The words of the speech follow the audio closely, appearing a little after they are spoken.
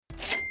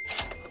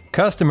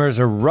Customers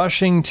are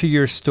rushing to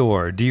your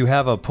store. Do you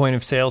have a point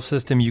of sale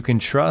system you can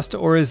trust,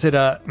 or is it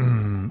a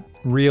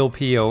real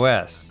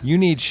POS? You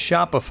need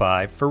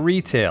Shopify for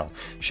retail.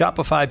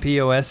 Shopify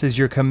POS is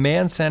your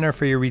command center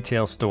for your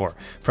retail store.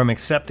 From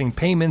accepting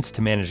payments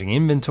to managing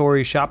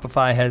inventory,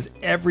 Shopify has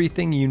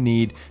everything you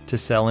need to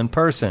sell in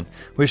person.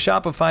 With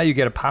Shopify, you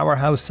get a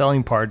powerhouse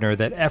selling partner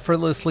that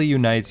effortlessly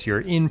unites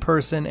your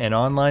in-person and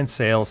online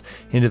sales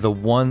into the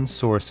one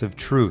source of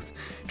truth.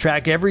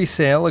 Track every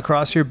sale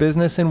across your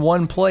business in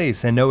one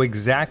place and know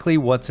exactly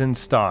what's in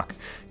stock.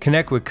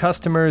 Connect with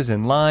customers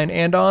in line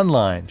and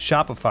online.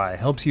 Shopify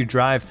helps you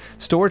drive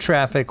store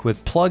traffic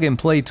with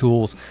plug-and-play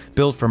tools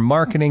built for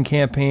marketing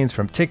campaigns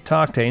from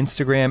TikTok to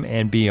Instagram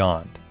and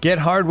beyond. Get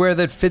hardware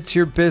that fits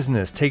your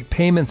business. Take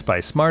payments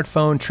by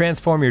smartphone,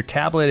 transform your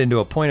tablet into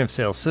a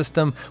point-of-sale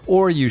system,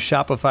 or use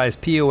Shopify's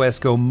POS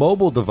Go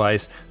mobile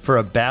device for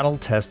a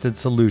battle-tested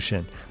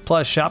solution.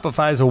 Plus,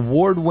 Shopify's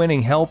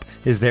award-winning help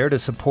is there to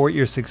support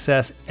your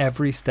success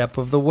every step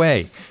of the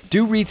way.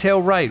 Do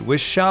retail right with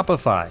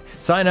Shopify.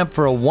 Sign up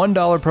for a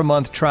 $1 per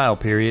month trial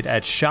period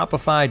at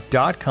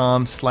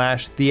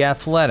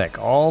shopify.com/theathletic,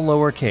 all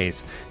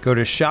lowercase. Go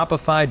to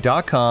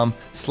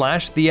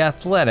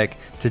shopify.com/theathletic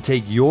to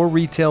take your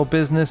retail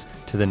business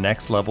to the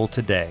next level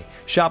today.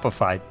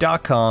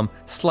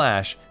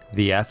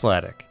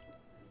 Shopify.com/theathletic.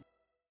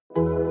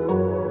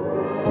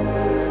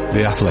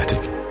 The Athletic.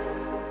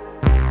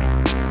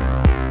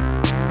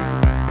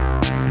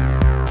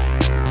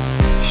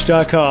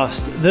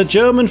 Starcast, the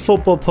German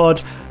football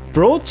pod,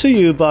 brought to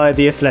you by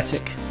The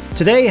Athletic.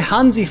 Today,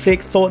 Hansi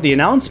Flick thought the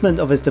announcement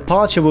of his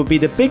departure would be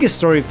the biggest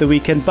story of the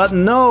weekend, but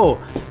no!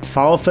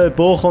 VfL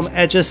Bochum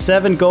edges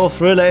 7-goal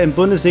thriller in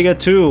Bundesliga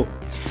 2.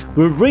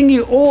 We'll bring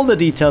you all the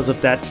details of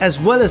that, as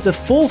well as the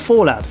full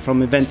fallout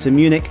from events in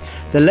Munich,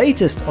 the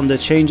latest on the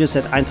changes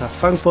at Eintracht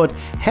Frankfurt,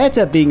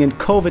 Hertha being in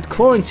COVID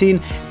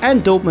quarantine,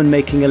 and Dortmund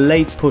making a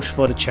late push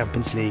for the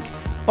Champions League.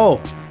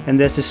 Oh, and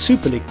there's a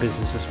Super League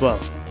business as well.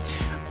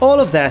 All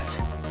of that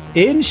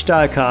in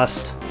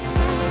Stahlcast.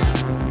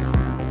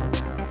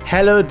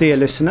 Hello dear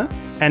listener,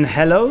 and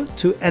hello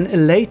to an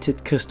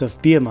elated Christoph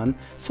Biermann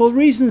for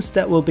reasons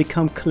that will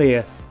become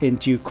clear in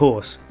due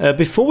course.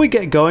 Before we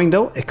get going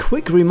though, a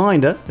quick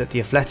reminder that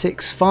The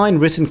Athletic's fine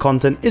written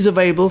content is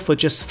available for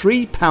just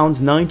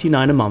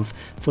 £3.99 a month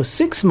for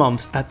 6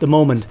 months at the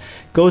moment.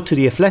 Go to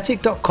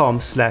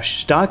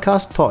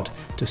theathletic.com/Stahlcastpod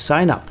to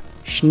sign up.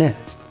 Schnell.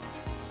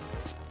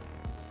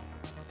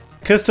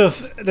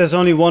 Christoph, there's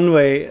only one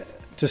way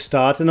to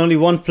start, and only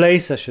one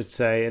place I should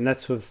say, and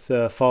that's with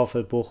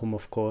VfL Bochum,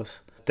 of course.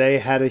 They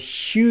had a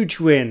huge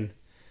win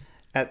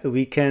at the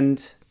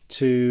weekend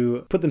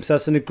to put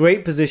themselves in a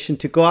great position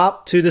to go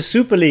up to the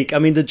Super League. I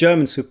mean, the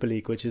German Super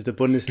League, which is the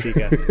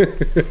Bundesliga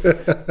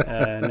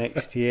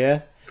next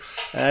year.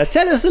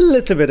 Tell us a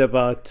little bit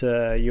about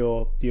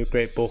your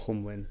great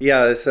Bochum win.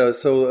 Yeah,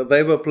 so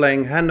they were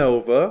playing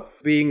Hanover,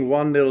 being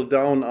 1-0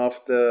 down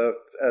after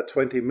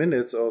 20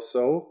 minutes or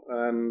so,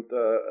 and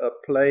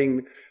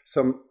playing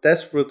some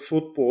desperate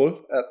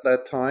football at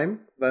that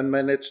time. Then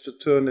managed to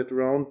turn it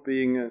around,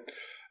 being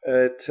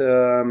at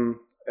a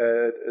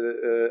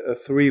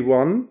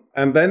 3-1,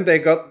 and then they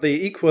got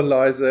the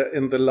equalizer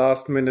in the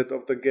last minute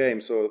of the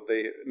game, so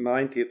the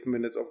 90th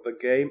minute of the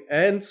game,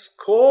 and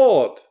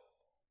scored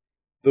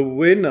the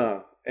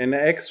winner in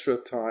extra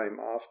time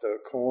after a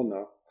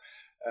corner.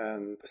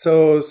 And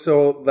so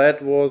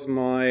that was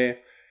my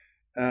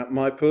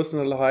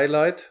personal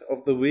highlight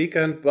of the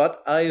weekend.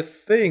 But I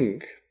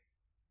think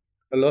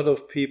a lot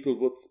of people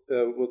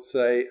would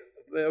say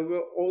there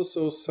were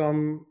also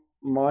some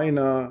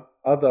minor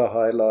other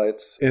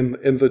highlights in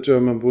the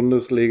German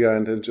Bundesliga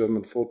and in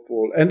German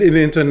football and in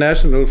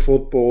international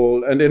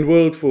football and in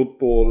world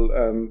football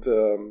and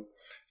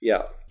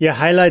Yeah,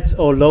 highlights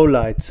or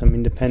lowlights. I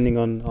mean, depending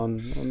on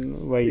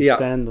where you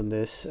stand on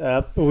this.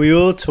 We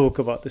will talk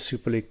about the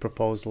Super League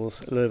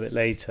proposals a little bit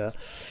later.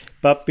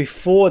 But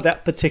before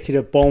that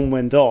particular bomb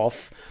went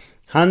off,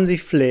 Hansi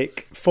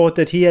Flick thought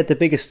that he had the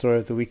biggest story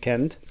of the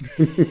weekend.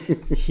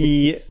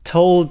 He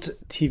told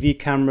TV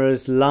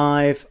cameras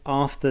live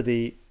after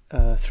the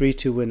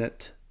 3-2 win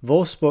at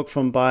Wolfsburg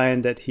from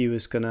Bayern that he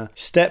was going to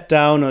step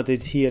down, or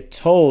that he had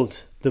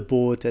told the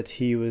board that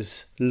he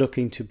was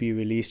looking to be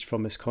released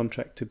from his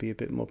contract, to be a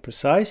bit more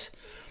precise.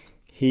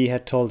 He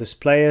had told his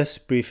players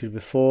briefly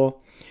before,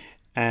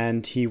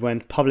 and he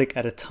went public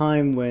at a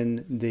time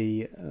when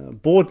the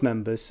board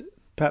members,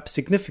 perhaps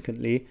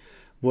significantly,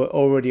 were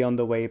already on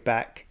the way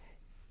back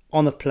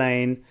on a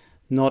plane,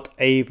 not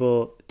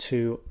able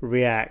to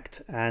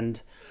react.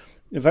 And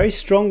a very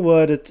strong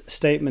worded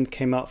statement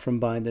came out from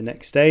Bayern the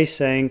next day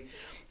saying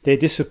they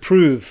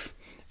disapprove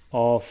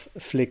of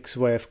Flick's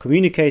way of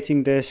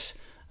communicating this,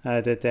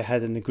 that there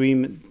had been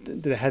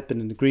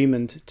an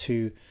agreement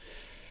to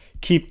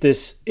keep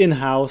this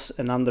in-house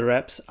and under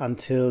wraps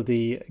until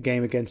the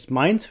game against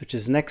Mainz, which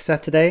is next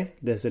Saturday.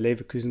 There's a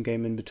Leverkusen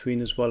game in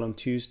between as well on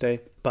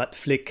Tuesday. But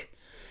Flick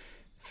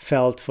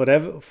felt for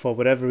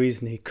whatever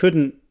reason he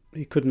could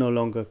no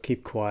longer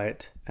keep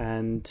quiet,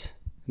 and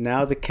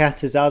now the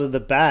cat is out of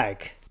the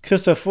bag.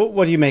 Christoph,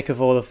 what do you make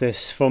of all of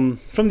this from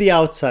the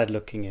outside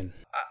looking in?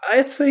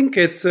 I think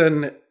it's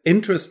an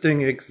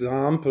interesting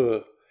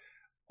example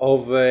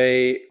of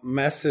a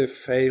massive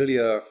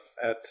failure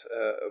at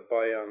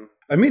Bayern.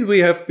 I mean, we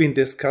have been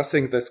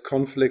discussing this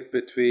conflict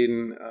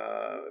between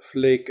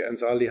Flick and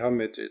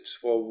Salihamidzic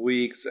for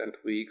weeks and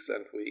weeks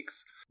and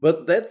weeks,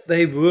 but that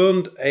they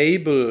weren't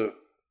able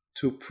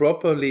to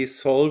properly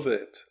solve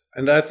it.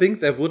 And I think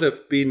there would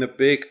have been a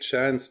big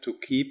chance to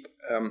keep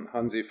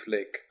Hansi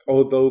Flick,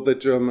 although the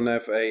German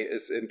FA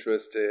is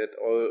interested,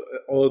 or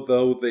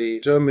although the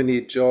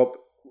Germany job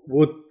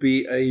would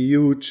be a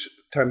huge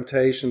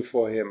temptation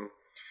for him.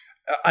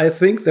 I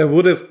think there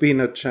would have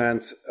been a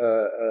chance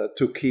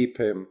to keep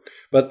him.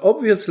 But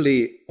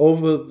obviously,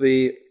 over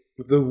the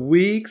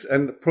weeks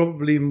and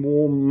probably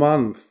more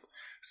months,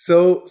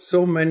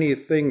 so many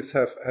things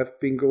have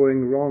been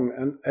going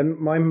wrong. And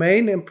my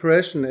main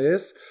impression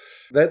is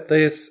that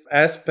this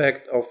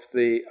aspect of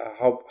the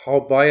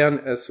how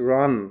Bayern is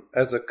run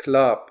as a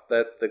club,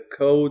 that the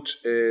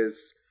coach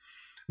is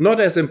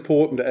not as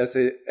important as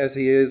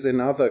he is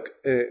in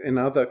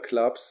other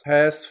clubs,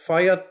 has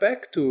fired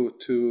back to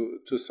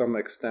some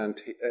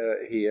extent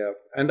here.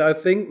 And I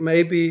think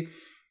maybe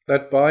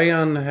that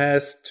Bayern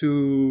has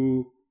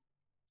to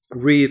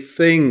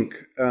rethink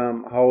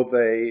how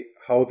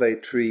they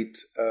treat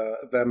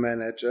their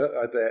manager,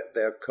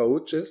 their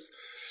coaches,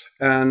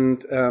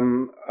 and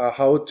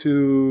how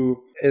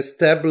to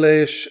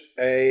establish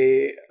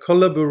a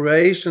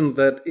collaboration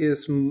that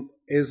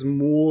is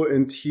more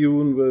in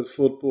tune with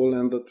football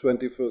in the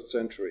 21st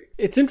century.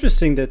 It's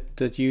interesting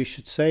that you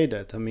should say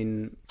that. I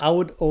mean, I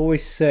would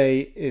always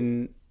say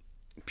in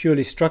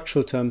purely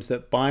structural terms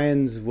that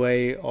Bayern's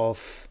way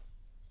of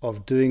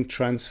doing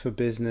transfer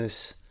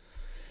business,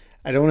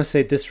 I don't want to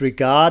say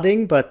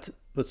disregarding, but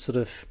sort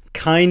of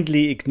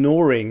kindly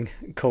ignoring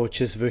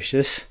coaches'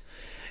 wishes,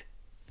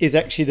 is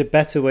actually the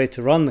better way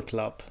to run the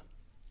club,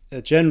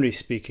 generally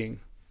speaking,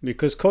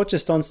 because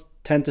coaches don't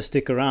tend to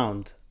stick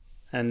around.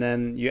 And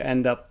then you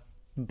end up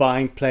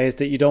buying players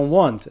that you don't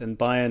want. And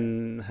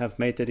Bayern have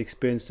made that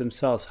experience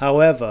themselves.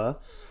 However,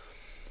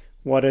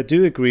 what I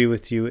do agree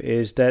with you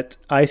is that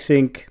I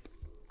think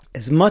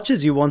as much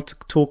as you want to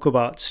talk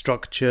about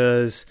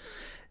structures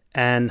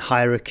and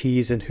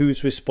hierarchies and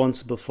who's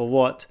responsible for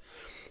what,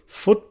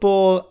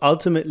 football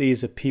ultimately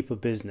is a people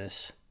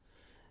business.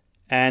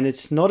 And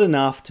it's not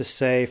enough to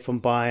say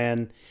from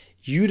Bayern,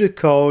 you the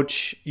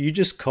coach, you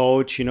just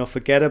coach,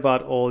 forget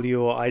about all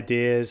your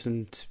ideas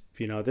and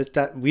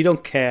that we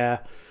don't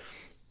care.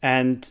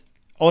 And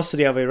also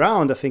the other way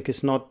around, I think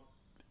it's not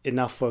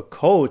enough for a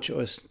coach,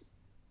 or it's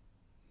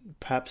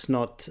perhaps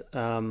not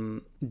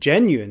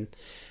genuine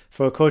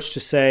for a coach to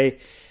say,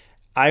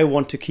 I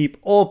want to keep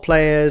all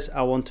players,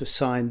 I want to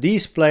sign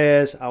these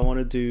players, I want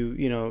to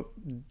do,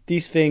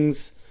 these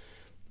things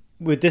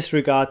with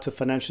disregard to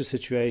financial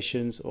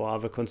situations or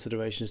other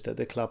considerations that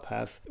the club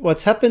have.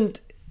 What's happened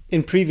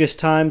in previous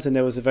times, and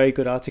there was a very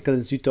good article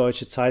in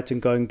Süddeutsche Zeitung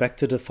going back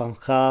to the Van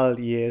Gaal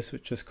years,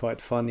 which was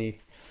quite funny,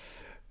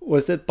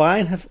 was that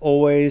Bayern have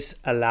always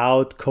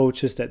allowed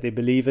coaches that they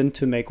believe in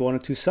to make one or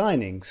two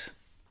signings,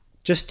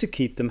 just to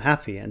keep them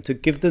happy and to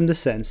give them the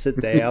sense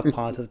that they are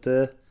part of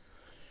the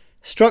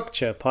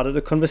structure, part of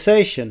the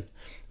conversation.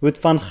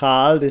 With Van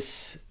Gaal,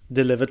 this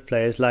delivered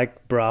players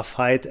like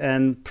Braafheid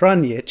and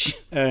Pranjic.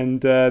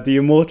 And the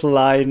immortal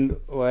line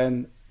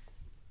when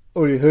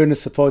Uli Hoeneß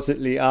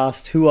supposedly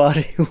asked, who are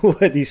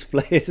these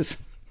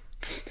players?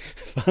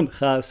 Van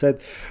Gaal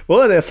said,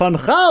 well, they're Van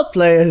Gaal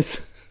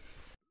players.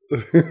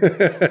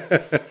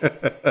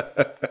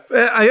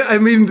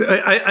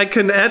 I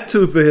can add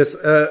to this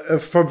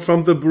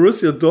from the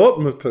Borussia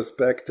Dortmund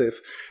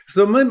perspective.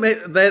 So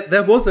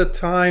there was a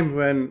time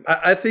when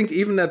I think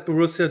even at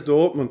Borussia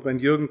Dortmund, when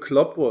Jürgen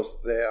Klopp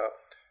was there,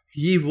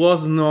 he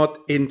was not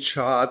in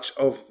charge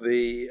of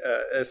the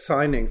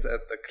signings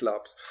at the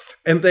clubs.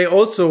 And there were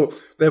also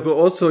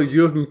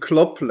Jürgen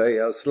Klopp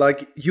players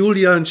like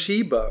Julian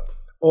Schieber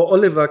or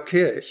Oliver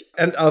Kirch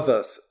and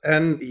others.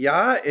 And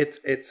yeah, it's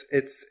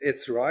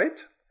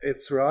right.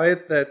 It's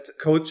right that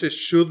coaches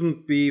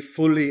shouldn't be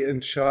fully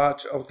in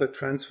charge of the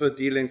transfer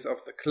dealings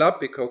of the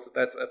club, because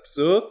that's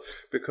absurd,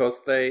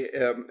 because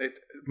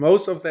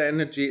most of their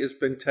energy has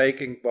been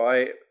taken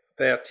by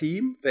their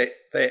team, they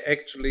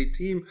actually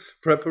team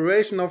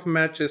preparation of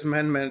matches,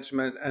 man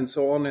management, and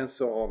so on and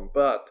so on.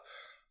 But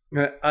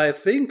I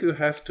think you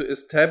have to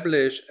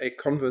establish a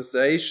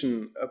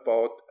conversation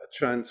about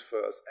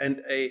transfers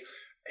and a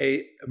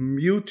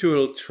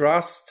mutual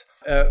trust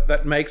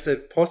that makes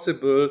it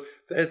possible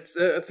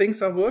that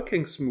things are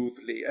working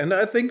smoothly. And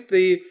I think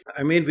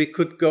we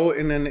could go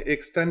in an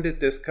extended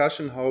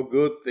discussion how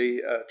good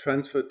the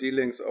transfer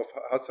dealings of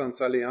Hasan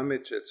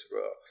Salihamidzic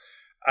were.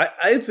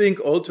 I think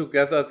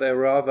altogether they're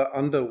rather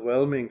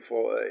underwhelming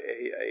for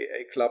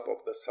a club of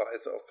the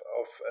size of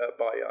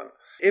Bayern.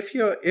 If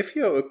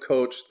you're a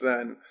coach,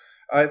 then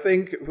I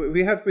think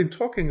we have been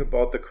talking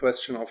about the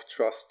question of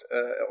trust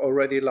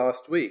already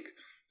last week,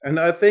 and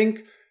I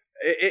think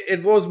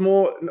it was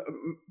more,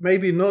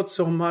 maybe not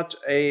so much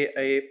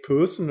a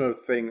personal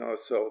thing or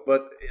so,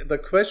 but the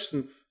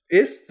question,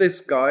 is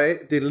this guy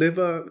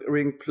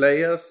delivering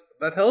players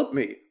that help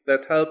me,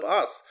 that help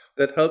us,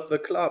 that help the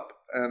club?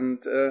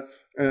 And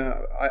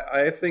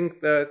I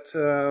think that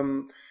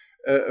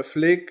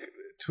Flick,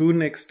 to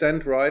an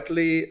extent,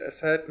 rightly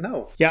said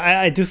no.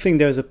 Yeah, I do think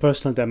there's a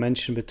personal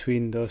dimension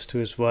between those two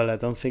as well. I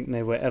don't think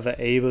they were ever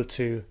able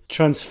to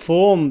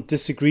transform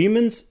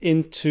disagreements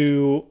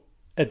into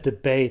a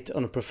debate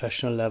on a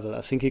professional level.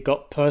 I think it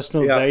got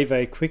personal very,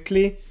 very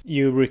quickly.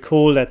 You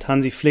recall that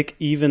Hansi Flick,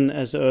 even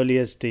as early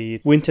as the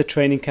winter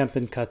training camp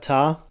in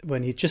Qatar,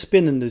 when he'd just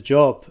been in the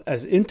job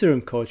as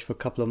interim coach for a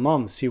couple of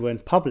months, he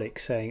went public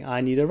saying,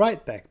 I need a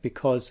right back,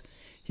 because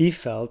he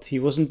felt he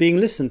wasn't being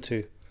listened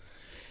to.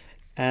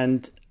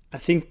 And I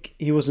think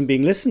he wasn't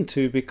being listened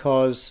to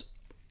because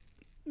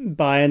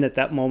Bayern at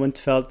that moment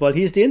felt, well,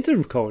 he's the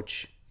interim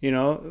coach. You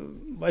know,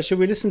 why should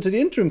we listen to the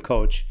interim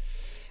coach?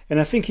 And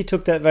I think he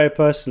took that very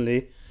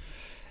personally.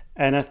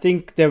 And I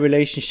think their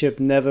relationship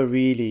never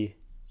really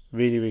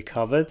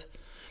recovered.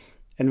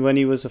 And when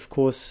he was, of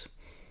course,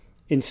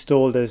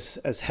 installed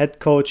as head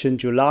coach in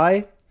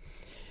July,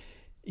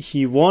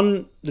 he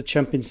won the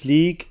Champions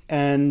League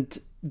and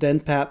then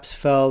perhaps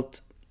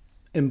felt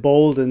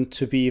emboldened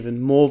to be even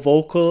more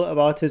vocal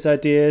about his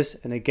ideas.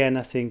 And again,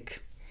 I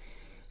think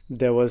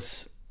there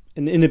was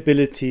an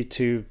inability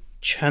to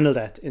channel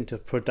that into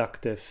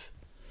productive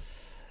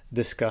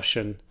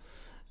discussion.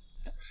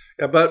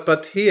 Yeah,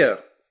 but here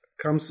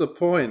comes the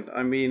point.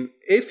 I mean,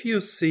 if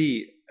you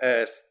see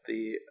as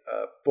the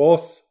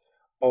boss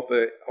of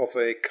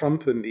a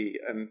company,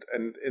 and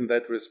in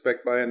that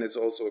respect, Bayern is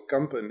also a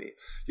company,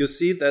 you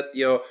see that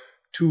your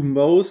two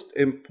most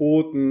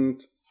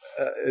important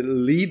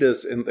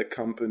leaders in the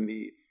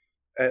company,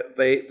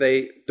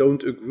 they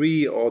don't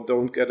agree or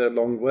don't get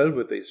along well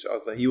with each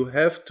other. You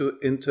have to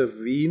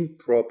intervene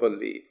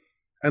properly.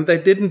 And they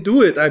didn't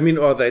do it. I mean,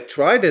 or they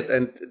tried it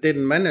and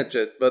didn't manage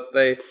it, but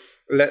they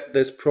let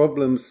this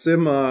problem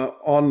simmer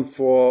on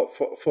for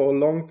a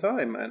long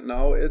time, and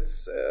now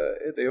it's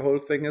the whole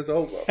thing is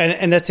over.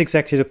 And that's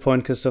exactly the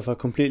point, Christoph. I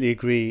completely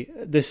agree.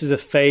 This is a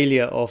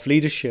failure of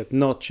leadership,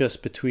 not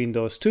just between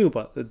those two,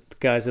 but the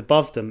guys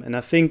above them. And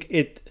I think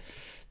it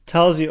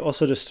tells you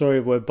also the story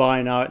of where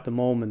Bayern are at the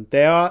moment.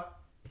 They are,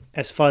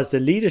 as far as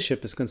the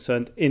leadership is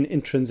concerned,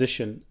 in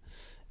transition.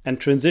 And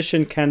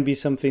transition can be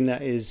something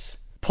that is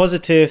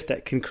positive,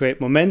 that can create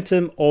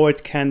momentum, or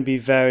it can be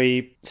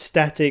very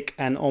static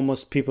and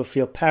almost people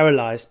feel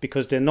paralyzed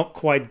because they're not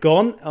quite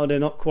gone or they're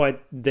not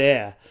quite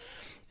there.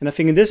 And I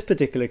think in this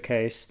particular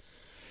case,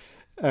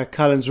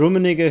 Karl-Heinz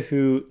Rummenigge,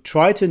 who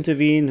tried to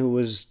intervene, who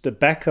was the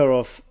backer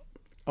of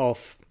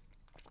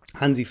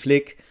Hansi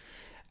Flick,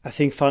 I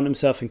think found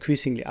himself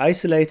increasingly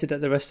isolated at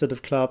the rest of the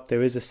club.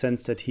 There is a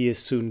sense that he is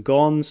soon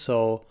gone,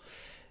 so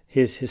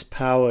his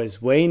power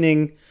is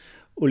waning.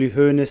 Uli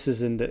Hoeneß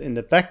is in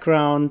the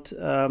background,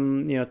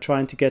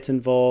 trying to get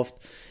involved.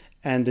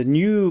 And the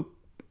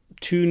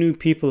two new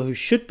people who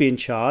should be in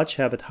charge,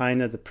 Herbert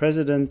Hainer, the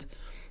president,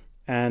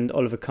 and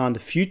Oliver Kahn, the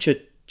future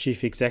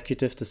chief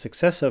executive, the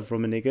successor of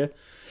Rummenigge,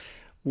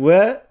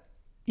 were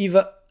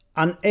either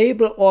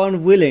unable or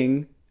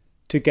unwilling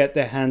to get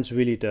their hands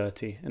really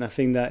dirty. And I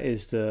think that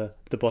is the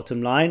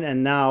bottom line.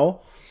 And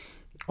now,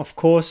 of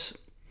course,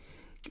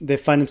 they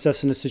find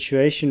themselves in a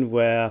situation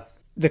where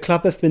the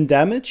club have been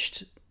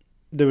damaged.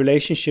 The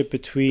relationship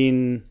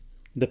between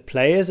the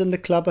players and the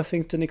club, I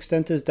think, to an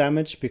extent is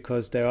damaged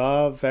because there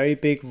are very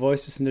big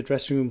voices in the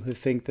dressing room who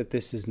think that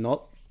this is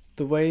not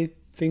the way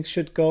things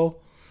should go,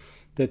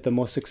 that the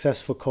most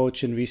successful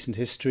coach in recent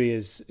history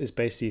is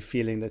basically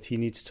feeling that he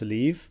needs to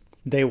leave.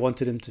 They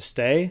wanted him to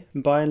stay,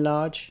 by and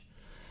large.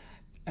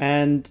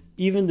 And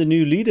even the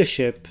new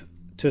leadership,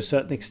 to a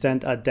certain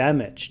extent, are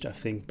damaged, I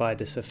think, by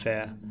this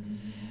affair.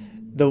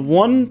 The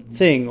one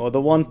thing or the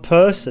one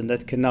person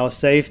that can now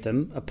save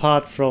them,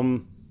 apart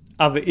from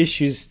other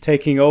issues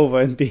taking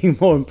over and being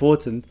more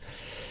important,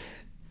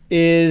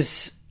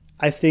 is,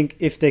 I think,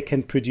 if they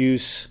can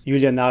produce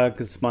Julian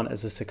Nagelsmann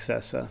as a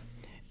successor.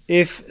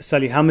 If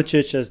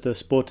Salihamidzic, as the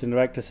sporting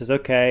director, says,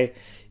 okay,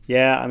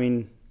 yeah, I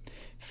mean,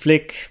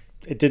 Flick,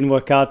 it didn't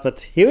work out, but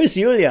here is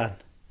Julian,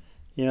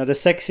 the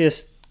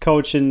sexiest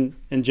coach in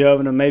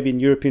German or maybe in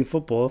European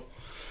football,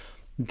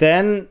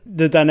 then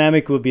the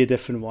dynamic will be a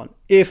different one.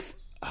 If,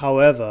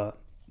 however,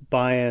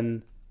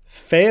 Bayern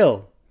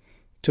fail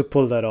to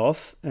pull that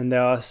off, and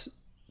there are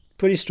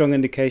pretty strong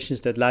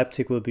indications that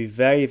Leipzig will be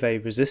very, very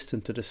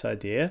resistant to this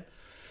idea,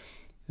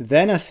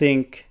 then I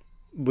think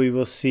we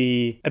will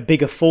see a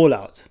bigger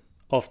fallout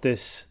of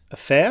this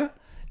affair,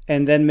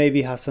 and then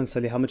maybe Hasan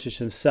Salihamidzic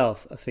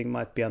himself, I think,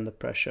 might be under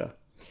pressure.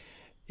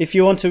 If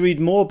you want to read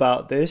more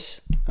about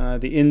this,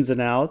 the ins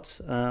and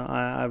outs,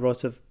 I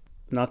wrote an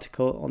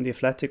article on The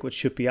Athletic, which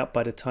should be up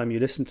by the time you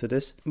listen to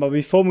this. But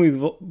before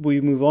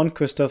we move on,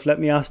 Christoph, let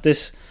me ask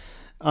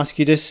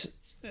you this.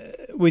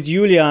 With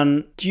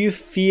Julian, do you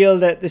feel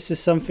that this is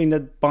something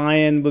that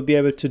Bayern will be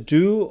able to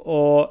do,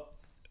 or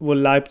will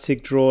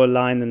Leipzig draw a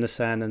line in the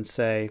sand and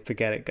say,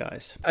 forget it,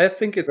 guys? I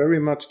think it very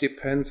much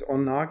depends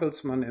on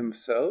Nagelsmann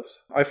himself.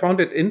 I found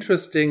it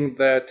interesting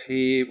that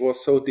he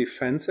was so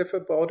defensive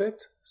about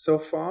it so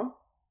far.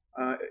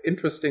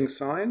 Interesting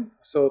sign.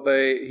 So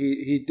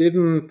he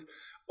didn't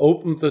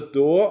open the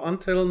door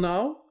until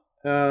now.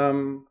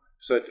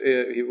 So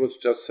he was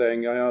just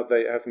saying, yeah,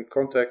 they haven't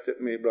contacted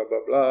me, blah,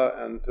 blah,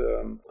 blah. And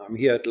I'm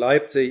here at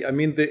Leipzig. I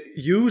mean, the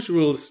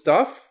usual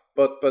stuff.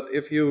 But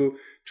if you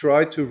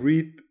try to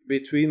read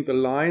between the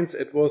lines,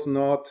 it was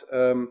not,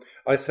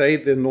 I say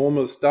the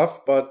normal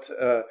stuff, but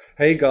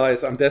hey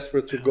guys, I'm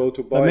desperate to go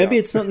to Bayern. But maybe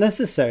it's not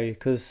necessary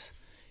because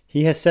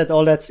he has said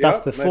all that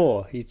stuff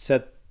before. He'd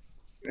said,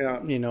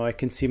 I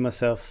can see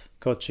myself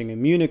coaching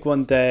in Munich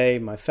one day.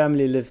 My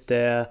family lived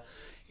there.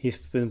 He's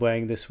been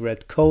wearing this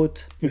red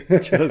coat.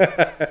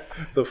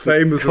 The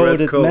famous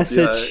red coat.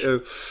 Message,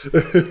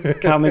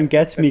 come and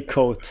get me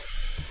coat.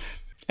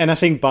 And I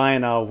think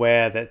Bayern are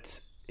aware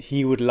that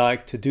he would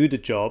like to do the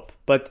job.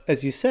 But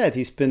as you said,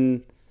 he's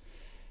been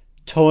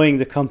towing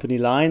the company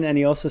line, and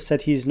he also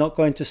said he's not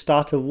going to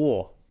start a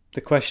war.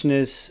 The question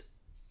is,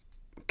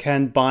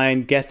 can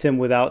Bayern get him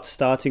without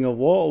starting a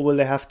war, or will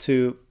they have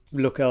to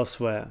look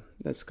elsewhere?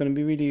 That's going to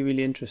be really,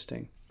 really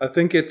interesting. I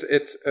think it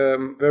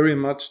very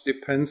much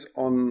depends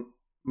on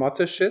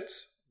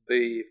Mateschitz,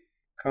 the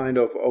kind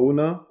of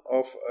owner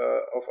of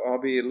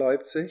RB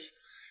Leipzig.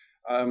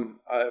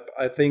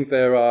 I think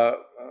there are...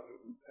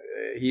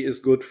 he is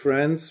good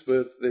friends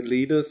with the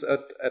leaders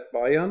at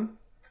Bayern,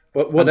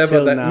 but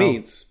whatever that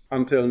means.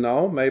 Until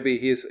now, maybe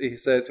he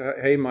said,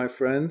 "Hey, my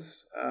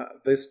friends,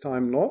 this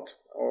time not,"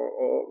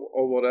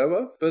 or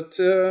whatever. But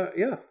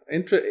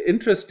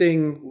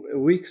interesting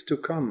weeks to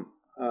come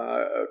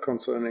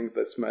concerning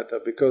this matter,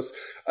 because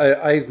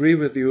I agree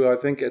with you. I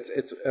think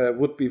it's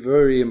would be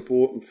very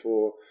important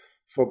for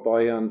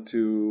Bayern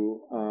to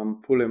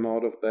pull him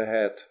out of the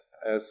hat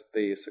as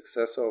the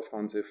successor of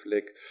Hansi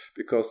Flick,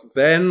 because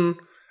then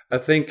I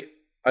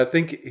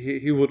think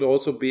he would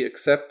also be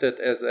accepted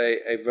as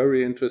a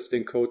very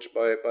interesting coach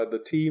by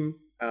the team,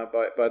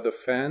 by the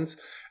fans,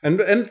 and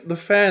the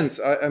fans.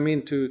 I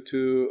mean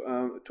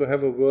to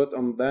have a word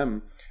on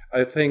them.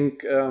 I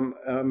think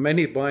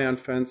many Bayern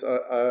fans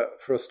are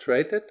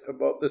frustrated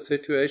about the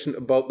situation,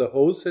 about the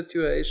whole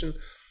situation.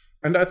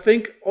 And I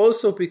think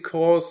also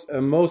because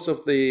most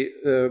of the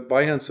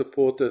Bayern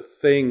supporters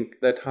think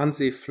that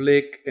Hansi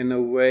Flick in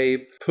a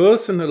way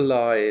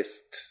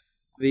personalized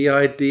the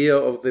idea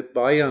of the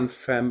Bayern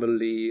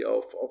family,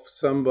 of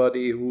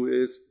somebody who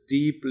is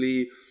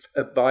deeply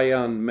a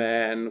Bayern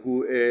man,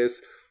 who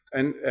is,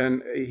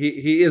 and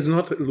he is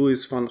not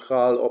Louis van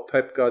Gaal or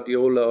Pep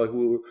Guardiola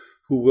who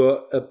were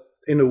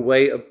in a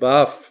way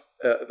above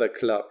the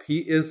club.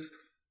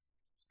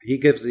 He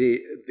gives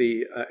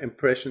the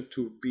impression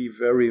to be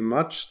very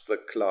much the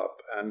club,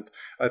 and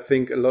I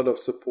think a lot of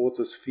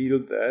supporters feel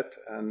that,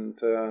 and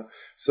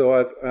so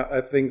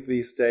I think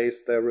these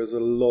days there is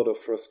a lot of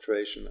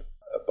frustration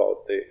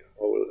about the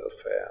whole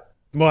affair.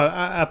 Well,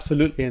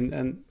 absolutely,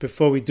 and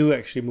before we do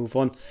actually move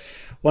on,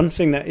 one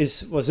thing that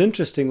was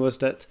interesting was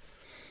that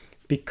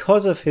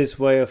because of his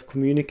way of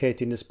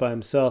communicating this by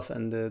himself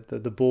and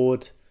the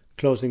board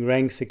closing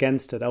ranks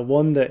against it, I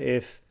wonder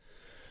if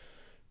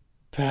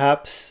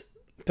perhaps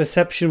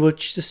perception will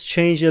just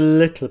change a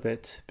little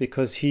bit,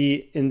 because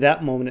he, in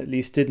that moment at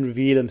least, didn't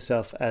reveal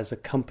himself as a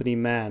company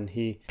man.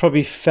 He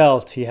probably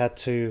felt he had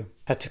to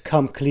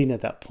come clean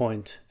at that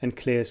point and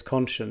clear his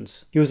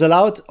conscience. He was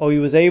allowed, or he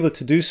was able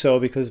to do so,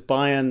 because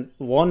Bayern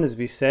won, as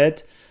we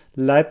said.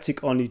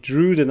 Leipzig only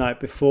drew the night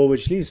before,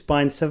 which leaves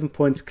Bayern 7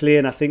 points clear,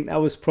 and I think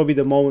that was probably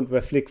the moment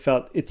where Flick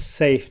felt it's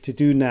safe to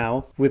do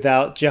now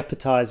without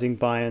jeopardizing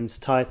Bayern's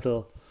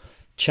title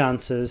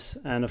chances.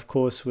 And of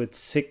course, with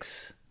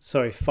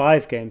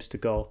 5 games to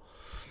go,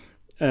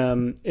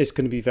 it's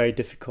going to be very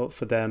difficult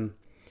for them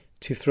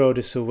to throw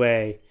this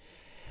away.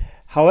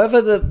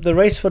 However, the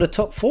race for the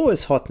top 4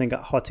 is hotting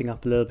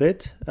up a little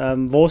bit.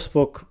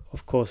 Wolfsburg,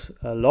 of course,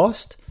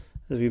 lost,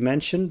 as we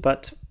mentioned,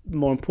 but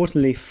more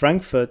importantly,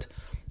 Frankfurt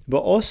were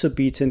also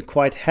beaten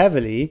quite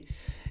heavily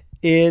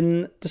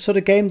in the sort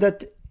of game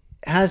that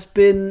has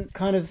been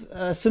kind of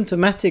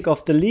symptomatic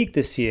of the league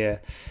this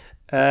year.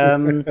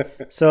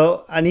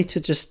 So I need to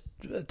just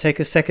take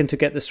a second to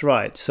get this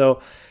right.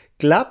 So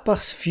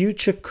Gladbach's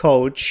future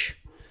coach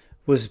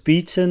was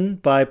beaten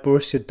by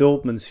Borussia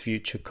Dortmund's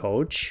future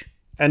coach.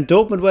 And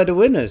Dortmund were the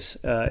winners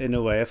in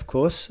a way, of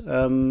course,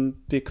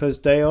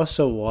 because they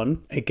also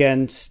won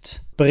against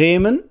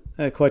Bremen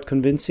quite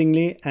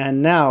convincingly.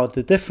 And now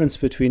the difference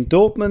between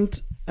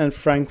Dortmund and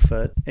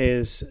Frankfurt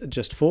is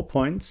just 4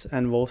 points,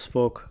 and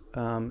Wolfsburg,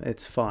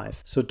 it's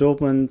 5. So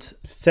Dortmund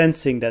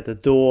sensing that the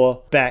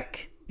door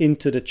back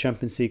into the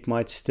Champions League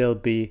might still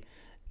be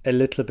a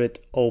little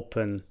bit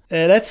open.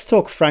 Let's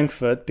talk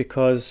Frankfurt,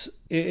 because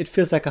it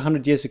feels like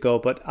 100 years ago,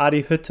 but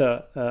Adi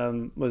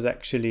Hütter was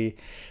actually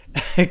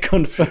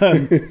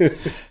confirmed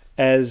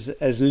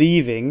as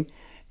leaving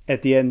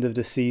at the end of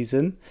the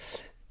season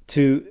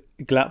to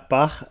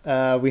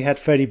Gladbach, we had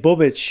Freddy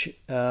Bobic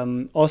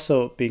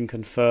also being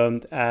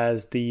confirmed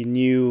as the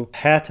new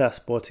Hertha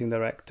sporting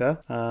director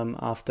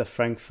after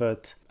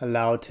Frankfurt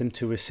allowed him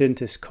to rescind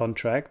his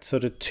contract. So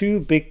the two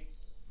big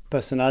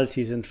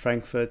personalities in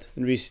Frankfurt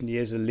in recent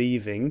years are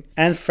leaving.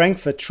 And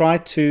Frankfurt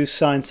tried to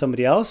sign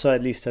somebody else, or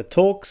at least had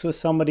talks with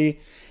somebody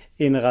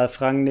in Ralf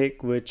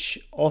Rangnick, which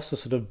also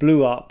sort of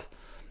blew up,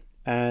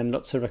 and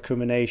lots of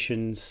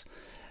recriminations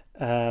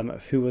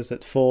of who was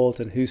at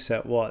fault and who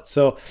said what.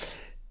 So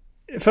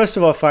first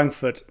of all,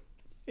 Frankfurt,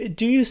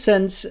 do you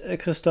sense,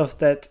 Christoph,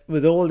 that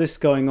with all this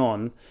going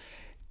on,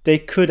 they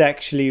could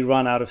actually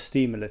run out of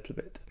steam a little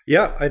bit?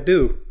 Yeah, I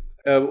do.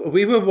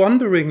 We were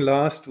wondering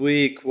last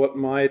week what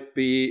might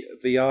be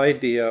the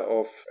idea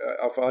of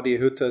Adi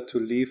Hütter to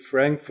leave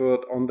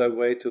Frankfurt on their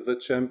way to the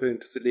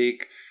Champions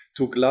League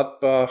to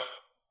Gladbach,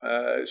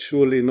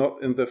 surely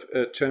not in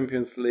the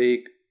Champions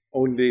League,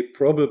 only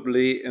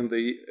probably in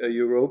the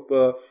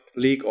Europa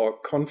League or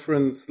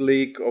Conference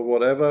League or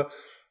whatever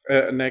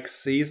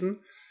next season.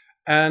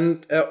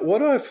 And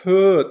what I've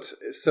heard,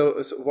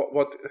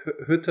 what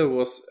Hütter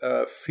was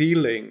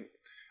feeling,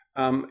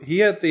 he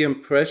had the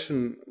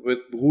impression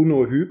with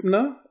Bruno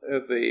Hübner,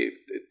 the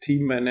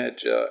team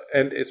manager,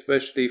 and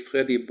especially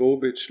Freddy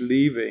Bobic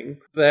leaving,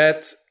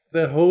 that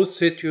the whole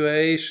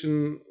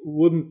situation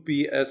wouldn't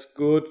be as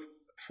good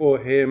for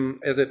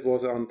him as it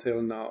was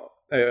until now.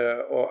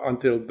 Or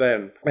until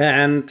then.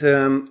 And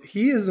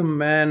he is a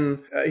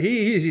man,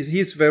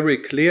 he's very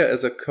clear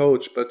as a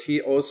coach, but he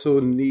also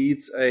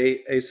needs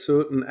a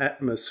certain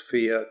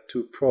atmosphere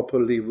to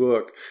properly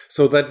work.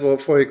 So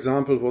that, for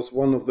example, was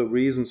one of the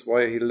reasons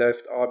why he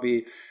left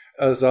RB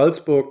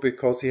Salzburg,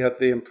 because he had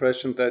the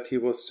impression that he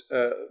was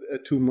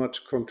too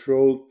much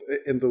controlled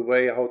in the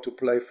way how to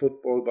play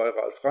football by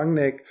Ralf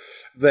Rangnick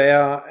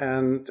there,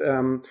 and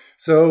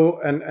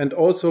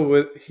also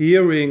with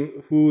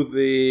hearing who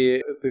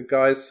the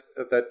guys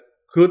that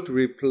could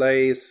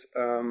replace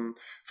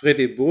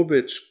Freddy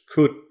Bobic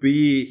could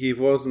be, he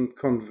wasn't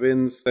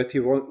convinced that he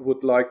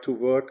would like to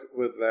work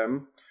with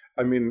them.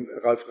 I mean,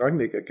 Ralf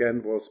Rangnick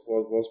again was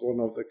one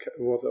of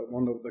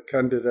the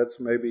candidates.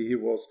 Maybe he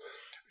was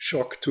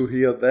shocked to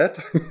hear that.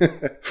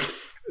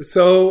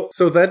 So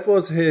that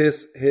was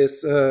his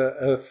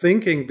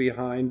thinking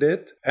behind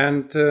it,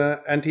 and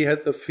he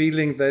had the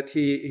feeling that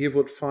he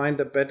would find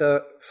a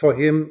better, for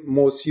him,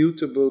 more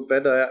suitable,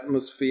 better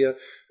atmosphere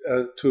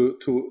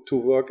to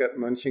work at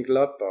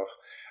Mönchengladbach.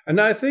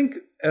 And I think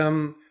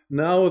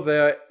now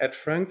there at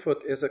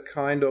Frankfurt is a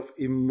kind of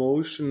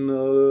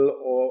emotional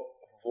or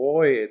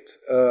void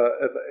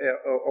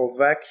or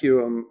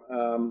vacuum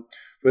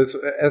with,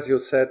 as you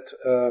said,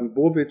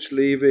 Bobic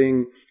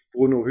leaving,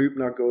 Bruno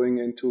Hübner going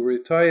into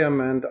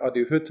retirement,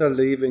 Adi Hütter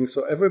leaving.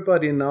 So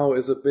everybody now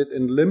is a bit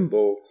in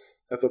limbo.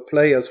 The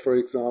players, for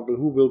example,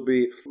 who will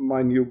be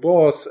my new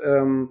boss?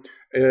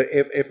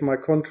 If my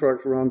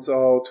contract runs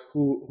out,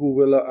 who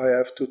will I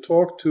have to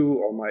talk to,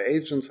 or my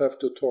agents have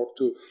to talk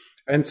to,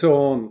 and so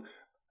on.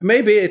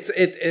 Maybe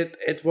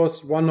it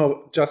was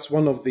just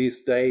one of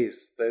these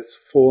days. There's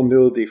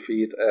 4-0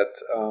 defeat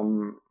at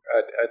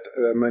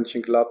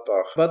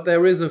Mönchengladbach, but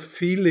there is a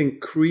feeling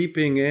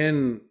creeping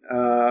in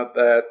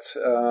that,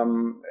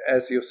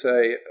 as you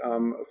say,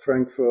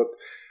 Frankfurt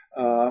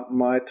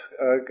might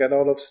get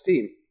out of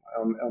steam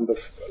on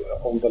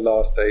the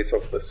last days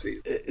of the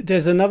season.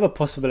 There's another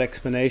possible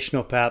explanation,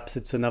 or perhaps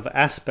it's another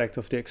aspect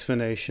of the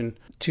explanation,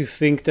 to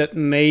think that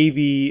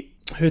maybe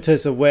Hütter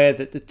is aware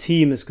that the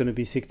team is going to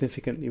be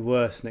significantly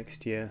worse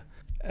next year.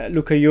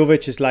 Luka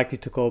Jovic is likely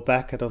to go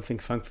back. I don't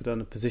think Frankfurt are in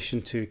a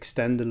position to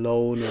extend a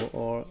loan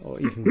or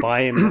even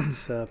buy him.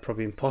 That's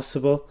probably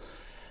impossible.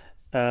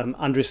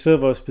 Andre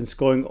Silva has been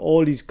scoring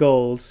all these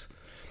goals.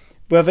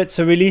 Whether it's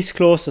a release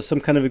clause or some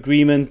kind of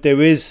agreement,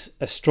 there is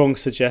a strong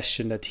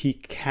suggestion that he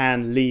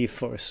can leave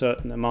for a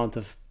certain amount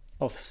of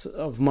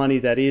money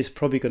that is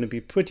probably going to be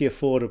pretty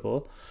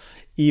affordable,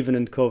 even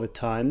in COVID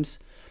times.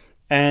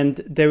 And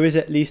there is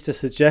at least a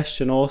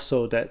suggestion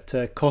also that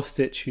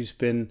Kostic, who's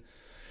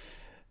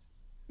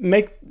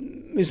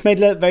made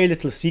very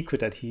little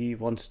secret that he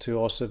wants to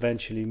also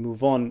eventually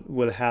move on,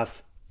 will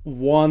have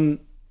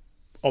one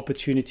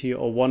opportunity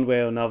or one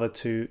way or another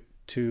to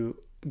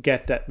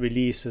get that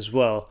release as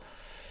well.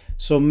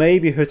 So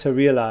maybe Hütter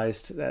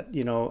realized that,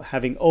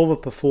 having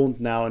overperformed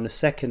now in the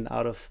second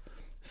out of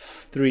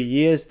 3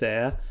 years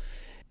there,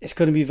 it's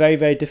going to be very,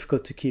 very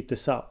difficult to keep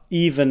this up,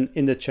 even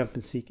in the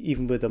Champions League,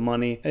 even with the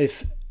money.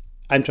 If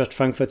Eintracht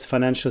Frankfurt's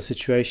financial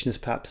situation is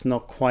perhaps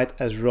not quite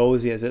as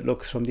rosy as it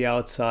looks from the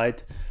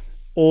outside,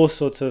 all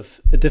sorts of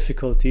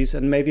difficulties,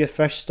 and maybe a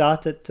fresh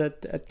start at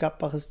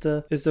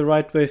Gladbach is the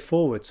right way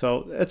forward.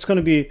 So it's going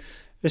to be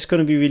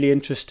really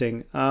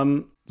interesting.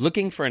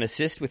 Looking for an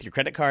assist with your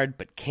credit card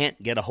but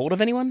can't get a hold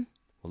of anyone?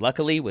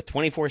 Luckily, with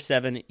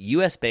 24/7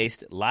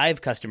 US-based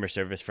live customer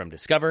service from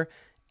Discover,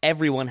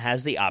 everyone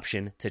has the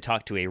option to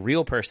talk to a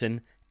real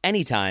person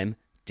anytime,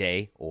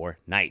 day or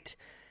night.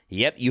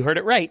 Yep, you heard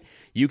it right.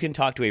 You can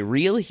talk to a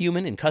real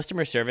human in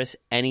customer service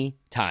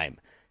anytime.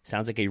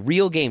 Sounds like a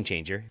real game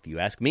changer, if you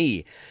ask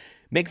me.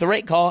 Make the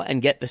right call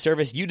and get the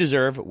service you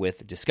deserve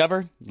with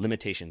Discover.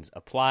 Limitations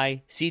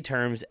apply. See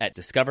terms at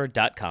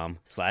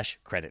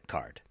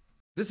discover.com/creditcard.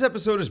 This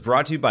episode is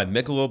brought to you by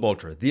Michelob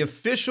Ultra, the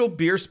official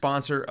beer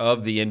sponsor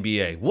of the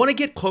NBA. Want to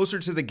get closer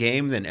to the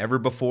game than ever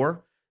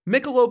before?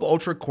 Michelob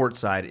Ultra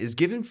Courtside is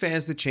giving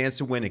fans the chance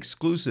to win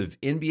exclusive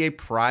NBA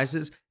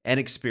prizes and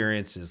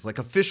experiences like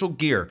official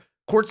gear,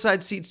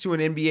 courtside seats to an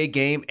NBA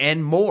game,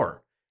 and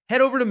more.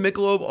 Head over to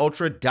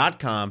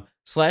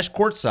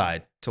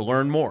MichelobUltra.com/courtside to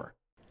learn more.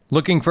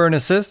 Looking for an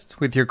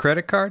assist with your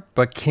credit card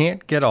but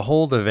can't get a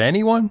hold of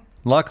anyone?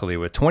 Luckily,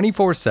 with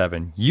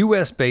 24/7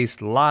 US-based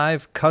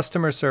live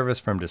customer service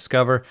from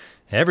Discover,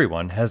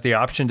 everyone has the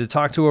option to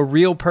talk to a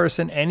real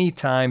person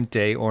anytime,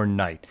 day or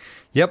night.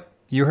 Yep,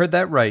 you heard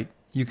that right.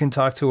 You can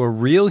talk to a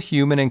real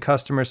human in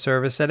customer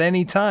service at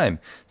any time.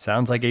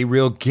 Sounds like a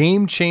real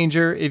game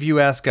changer if you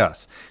ask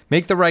us.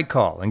 Make the right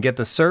call and get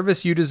the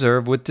service you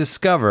deserve with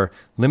Discover.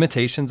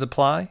 Limitations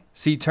apply.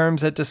 See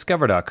terms at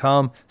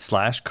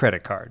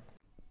discover.com/creditcard.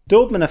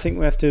 Dortmund, I think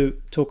we have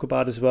to talk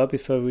about as well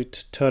before we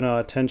turn our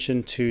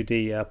attention to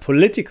the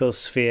political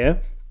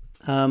sphere.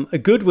 A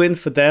good win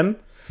for them.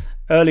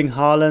 Erling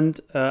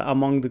Haaland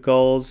among the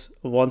goals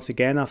once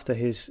again after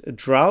his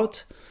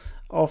drought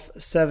of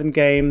 7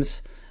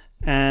 games.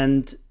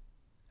 And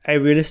a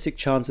realistic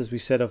chance, as we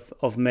said,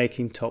 of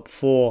making top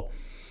 4.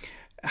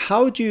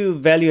 How do you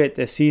evaluate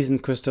their season,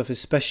 Christoph,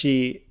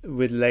 especially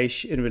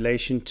in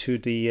relation to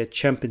the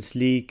Champions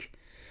League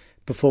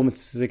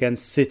performances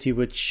against City,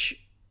 which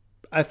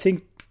I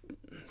think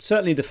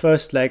certainly the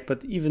first leg,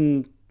 but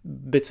even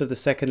bits of the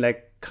second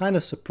leg, kind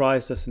of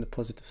surprised us in a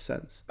positive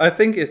sense? I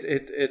think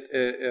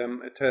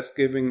it has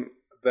given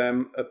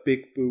them a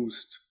big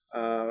boost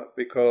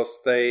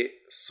because they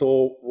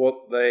saw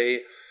what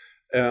they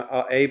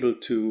are able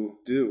to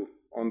do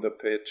on the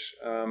pitch.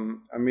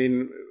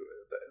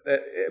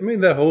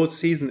 The whole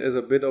season is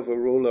a bit of a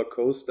roller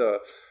coaster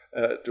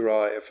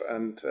drive,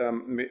 and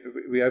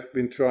we have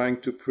been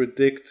trying to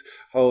predict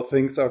how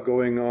things are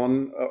going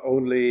on,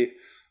 only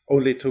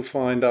to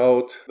find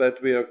out that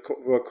we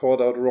were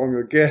caught out wrong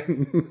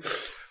again.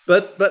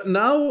 but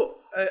now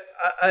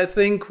I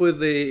think with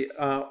the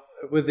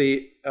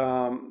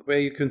where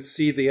you can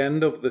see the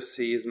end of the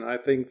season, I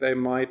think they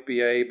might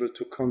be able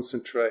to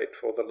concentrate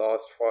for the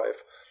last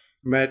 5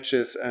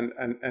 matches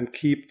and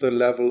keep the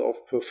level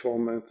of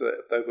performance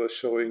that they were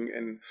showing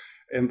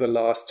in the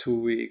last 2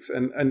 weeks.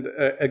 And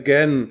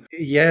again,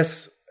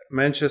 yes,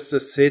 Manchester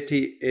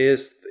City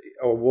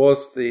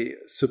was the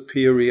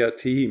superior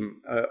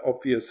team,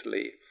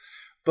 obviously,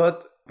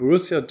 but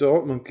Borussia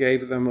Dortmund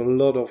gave them a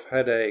lot of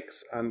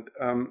headaches and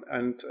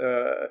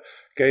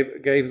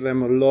gave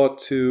them a lot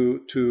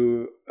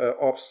to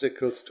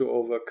obstacles to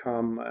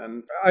overcome.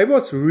 And I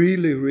was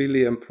really,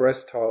 really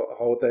impressed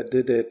how they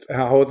did it,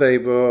 how they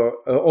were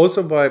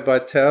also by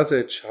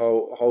Terzic,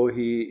 how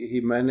he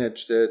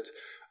managed it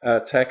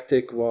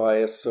tactic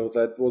wise. So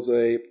that was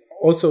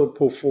also a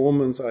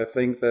performance, I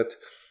think, that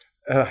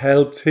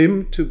helped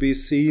him to be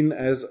seen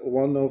as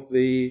one of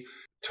the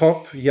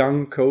top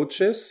young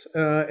coaches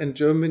in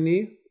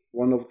Germany,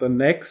 one of the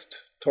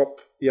next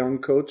top young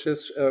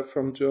coaches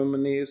from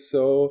Germany.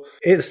 So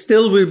it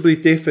still will be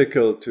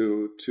difficult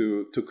to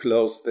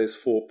close this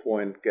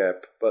 4-point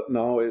gap, but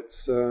now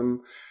it's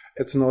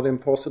not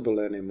impossible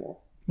anymore.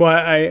 Well,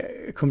 I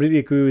completely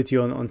agree with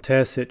you on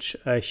Terzic.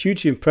 A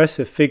hugely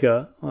impressive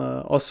figure,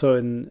 also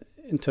in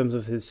terms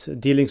of his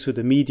dealings with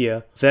the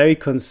media. Very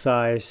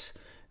concise,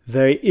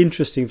 very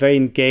interesting, very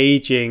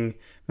engaging,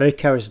 very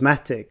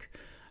charismatic.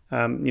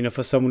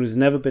 For someone who's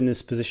never been in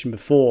this position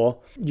before,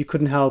 you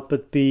couldn't help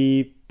but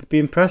be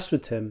impressed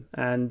with him.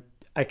 And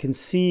I can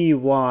see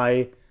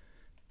why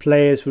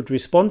players would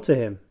respond to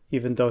him,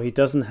 even though he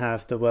doesn't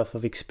have the wealth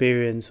of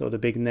experience or the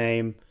big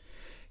name,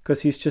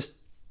 because he's just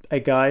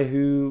a guy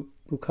who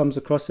comes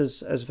across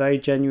as very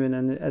genuine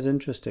and as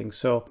interesting.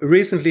 So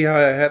recently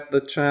I had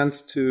the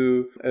chance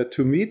to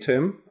meet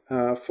him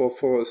for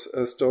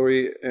a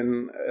story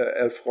in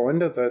Elf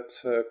Freunde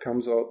that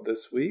comes out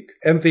this week.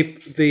 And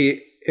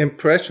the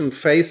impression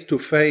face to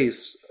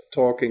face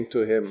talking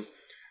to him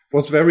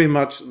was very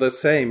much the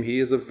same. He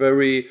is a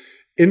very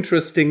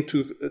interesting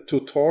to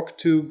talk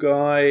to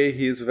guy.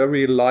 He is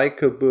very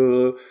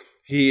likable.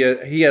 He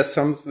has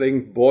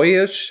something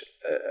boyish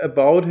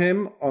about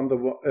him on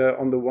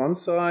the one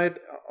side.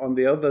 On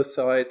the other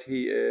side,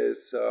 he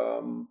is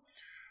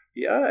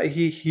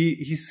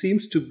he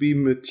seems to be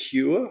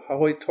mature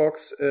how he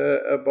talks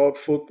about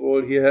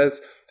football. He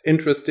has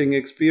interesting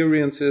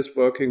experiences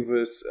working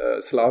with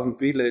Slaven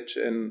Bilic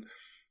in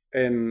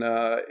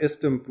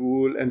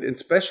Istanbul, and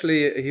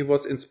he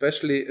was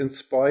especially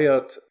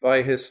inspired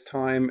by his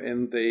time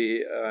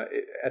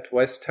at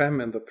West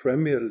Ham in the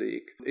Premier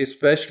League,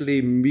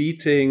 especially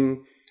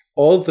meeting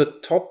all the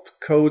top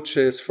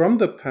coaches from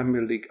the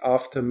Premier League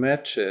after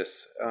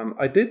matches.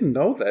 I didn't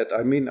know that.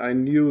 I mean, I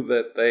knew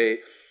that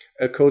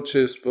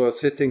coaches were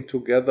sitting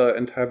together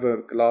and have a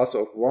glass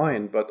of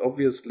wine, but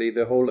obviously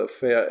the whole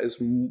affair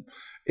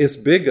is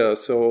bigger.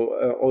 So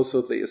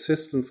also the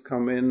assistants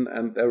come in,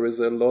 and there is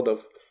a lot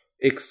of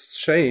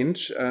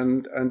exchange,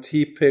 and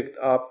he picked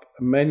up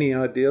many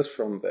ideas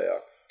from there.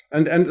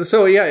 And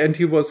so and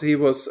he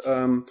was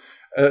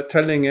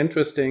telling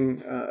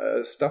interesting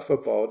stuff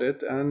about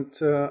it, and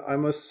I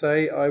must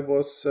say I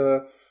was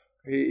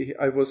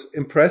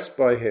impressed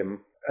by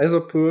him as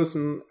a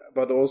person,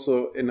 but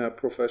also in a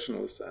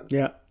professional sense.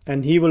 Yeah,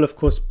 and he will of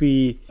course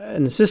be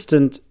an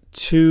assistant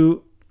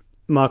to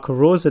Marco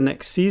Rose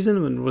next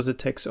season when Rose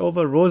takes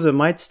over. Rose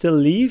might still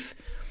leave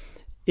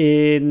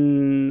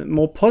in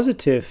more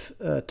positive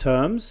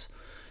terms,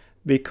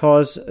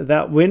 because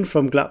that win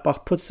from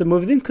Gladbach puts them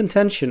within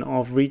contention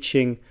of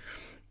reaching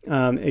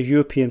a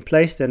European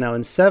place. They're now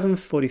in 7th,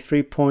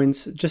 43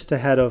 points, just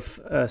ahead of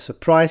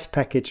surprise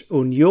package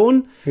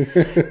Union.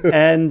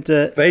 And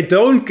they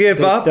don't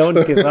give up.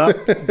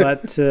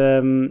 But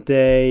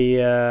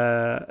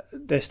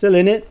they're still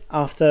in it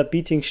after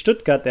beating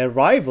Stuttgart, their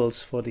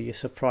rivals for the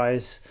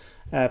surprise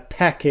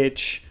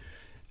package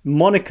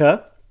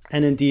moniker,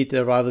 and indeed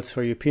their rivals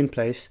for European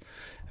place,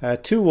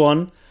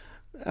 2-1.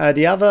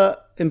 The other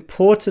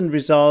important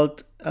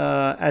result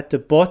at the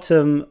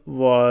bottom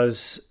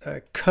was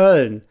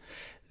Köln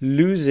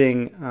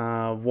losing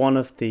one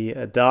of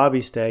the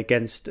derbies there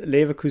against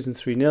Leverkusen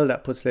 3-0.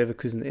 That puts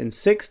Leverkusen in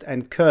 6th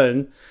and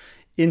Köln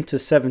into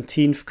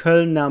 17th.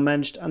 Köln now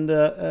managed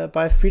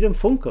by Friedhelm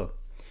Funkel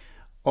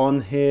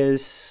on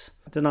his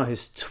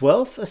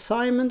 12th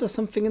assignment or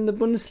something in the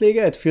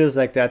Bundesliga. It feels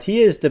like that.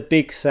 He is the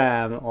big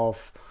Sam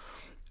of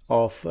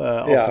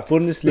the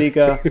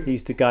Bundesliga.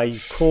 He's the guy you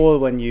call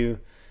when you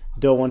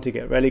don't want to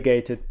get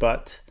relegated,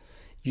 but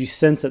you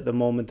sense at the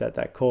moment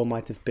that call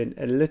might have been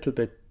a little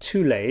bit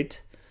too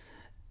late.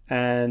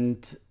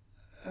 And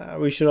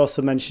we should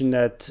also mention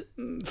that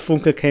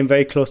Funkel came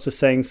very close to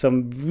saying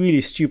some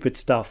really stupid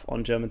stuff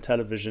on German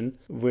television,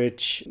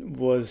 which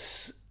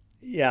was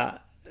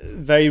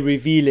very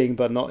revealing,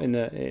 but not in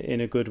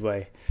a good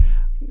way.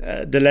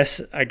 The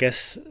less, I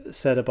guess,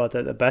 said about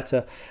that, the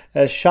better.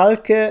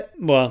 Schalke,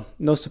 well,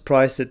 no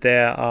surprise that they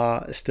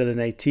are still in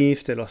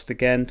 18th. They lost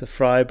again to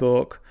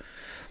Freiburg.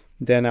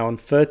 They're now on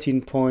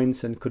 13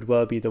 points and could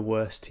well be the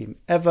worst team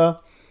ever.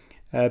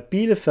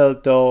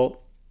 Bielefeld, though,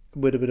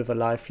 with a bit of a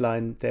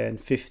lifeline, they're in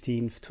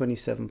 15th,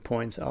 27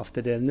 points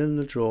after their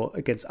 0-0 draw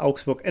against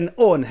Augsburg. And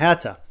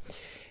Hertha.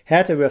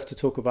 Hertha we have to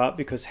talk about,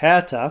 because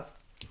Hertha,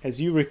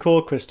 as you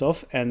recall,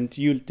 Christoph, and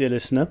you, dear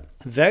listener,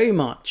 very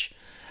much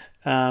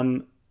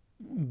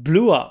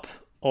blew up,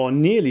 or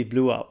nearly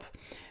blew up,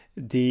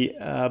 the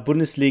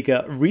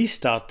Bundesliga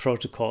restart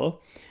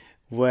protocol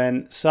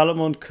when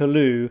Salomon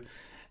Kalou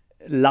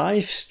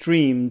live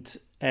streamed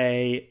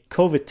a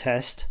COVID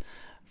test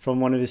from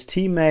one of his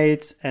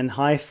teammates and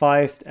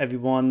high-fived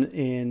everyone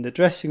in the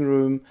dressing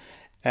room,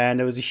 and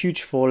there was a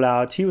huge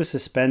fallout. He was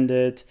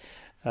suspended.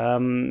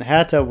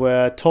 Hertha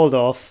were told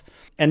off,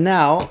 and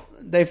now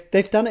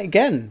they've done it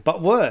again,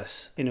 but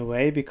worse in a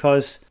way,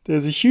 because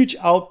there's a huge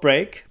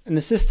outbreak. An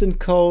assistant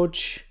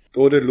coach,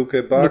 Luke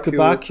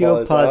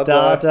Bacchio, Paul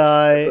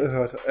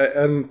Dardai,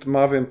 and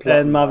Marvin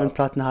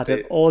Plattenhardt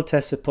have all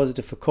tested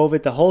positive for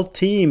COVID. The whole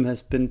team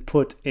has been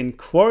put in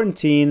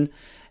quarantine,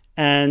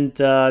 and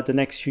the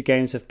next few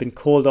games have been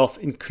called off,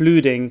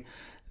 including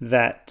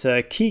that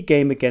key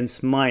game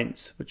against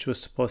Mainz, which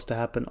was supposed to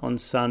happen on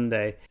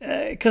Sunday.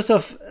 Because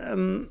of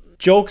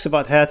jokes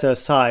about Hertha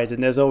aside,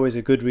 and there's always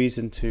a good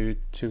reason to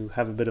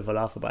have a bit of a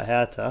laugh about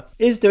Hertha,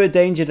 is there a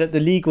danger that the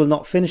league will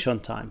not finish on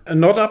time?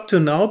 Not up to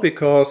now,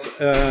 because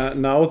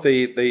now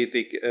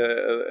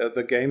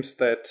the games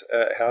that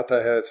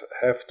Hertha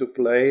have to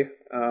play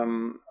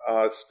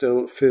are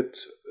still fit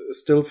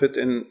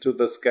into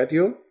the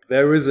schedule.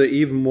 There is an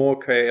even more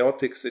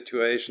chaotic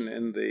situation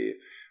in the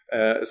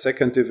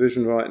second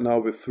division right now,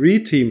 with 3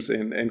 teams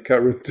in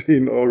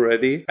quarantine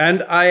already.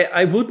 And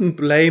I wouldn't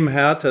blame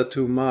Hertha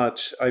too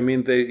much. I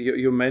mean,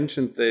 you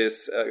mentioned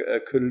this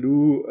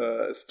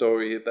Kalou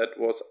story that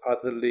was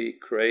utterly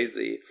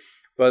crazy.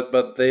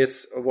 But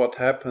this, what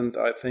happened,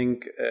 I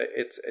think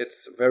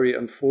it's very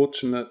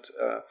unfortunate,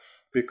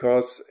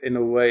 because in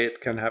a way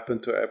it can happen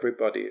to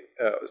everybody,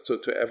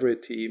 to every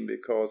team,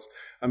 because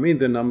I mean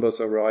the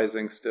numbers are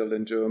rising still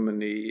in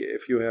Germany.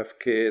 If you have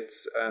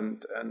kids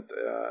and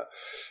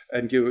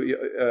you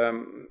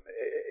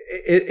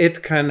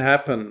it can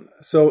happen.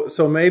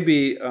 So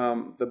maybe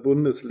the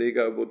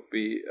Bundesliga would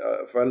be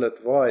well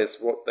advised,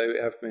 what they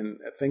have been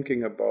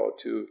thinking about,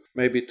 to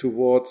maybe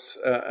towards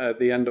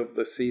the end of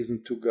the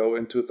season to go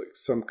into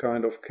some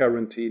kind of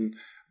quarantine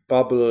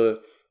bubble.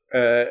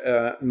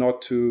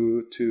 Not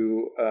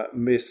to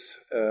miss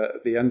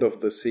the end of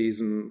the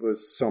season with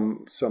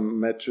some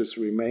matches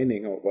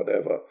remaining or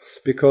whatever,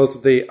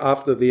 because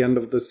after the end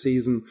of the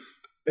season,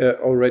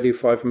 already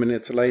 5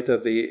 minutes later,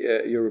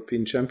 the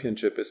European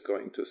Championship is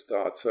going to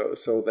start.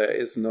 So there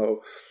is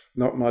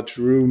not much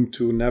room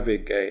to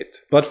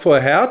navigate. But for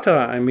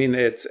Hertha, I mean,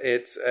 it's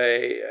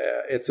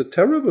a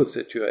terrible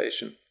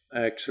situation,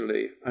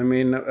 actually. I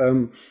mean,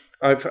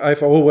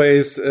 I've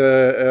always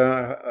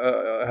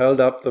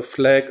held up the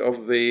flag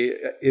of the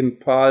 "In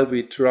PAL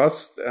we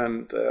trust,"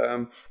 and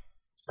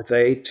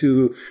they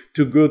too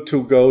good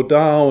to go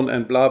down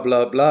and blah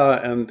blah blah,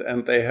 and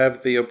they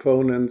have the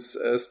opponents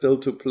still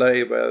to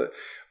play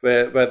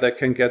where they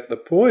can get the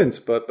points.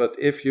 But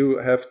if you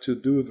have to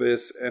do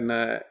this in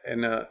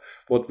a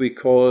what we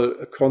call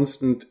a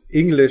constant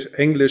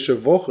Englische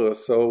Woche,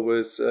 so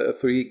with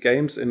 3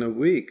 games in a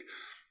week,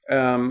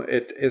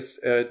 it is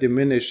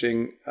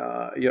diminishing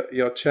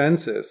your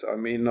chances. I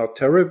mean, not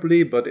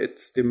terribly, but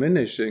it's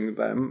diminishing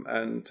them.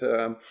 And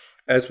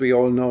as we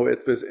all know,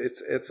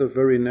 it's a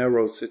very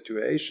narrow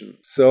situation.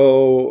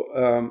 So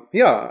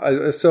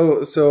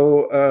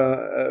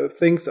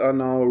things are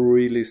now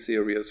really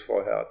serious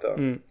for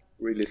Hertha.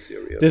 Really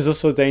serious. There's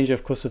also a danger,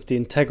 of course, of the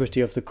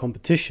integrity of the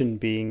competition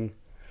being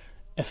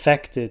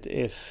affected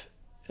if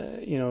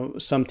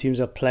some teams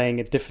are playing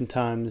at different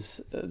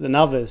times than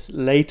others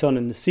late on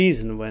in the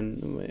season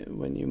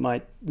when you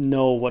might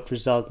know what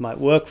result might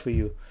work for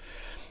you.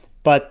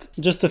 But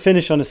just to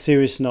finish on a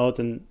serious note,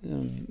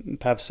 and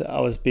perhaps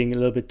I was being a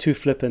little bit too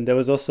flippant, there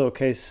was also a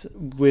case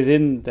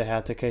within the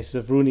Hertha cases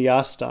of Rune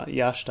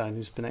Jahrstein,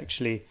 who's been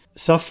actually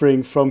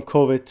suffering from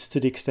COVID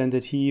to the extent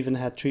that he even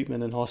had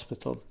treatment in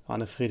hospital,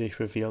 Arne Friedrich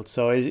revealed.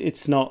 So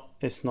it's not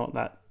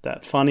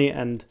that funny,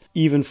 and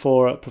even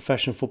for a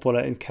professional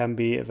footballer it can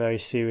be a very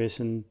serious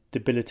and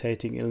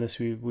debilitating illness.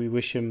 We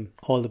wish him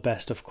all the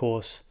best, of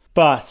course.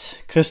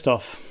 But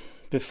Christoph,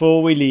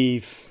 before we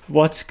leave,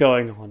 what's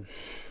going on?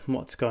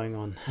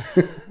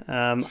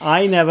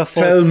 I never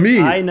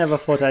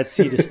thought I'd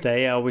see this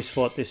day. I always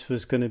thought this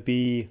was going to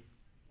be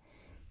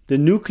the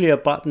nuclear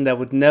button that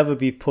would never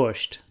be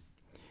pushed,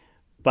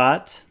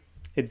 but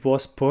it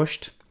was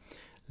pushed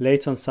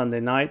late on Sunday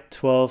night.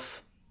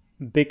 12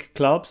 big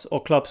clubs,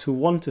 or clubs who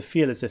want to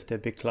feel as if they're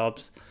big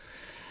clubs,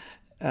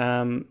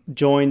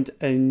 joined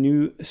a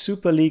new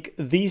Super League,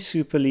 the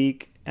Super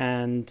League,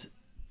 and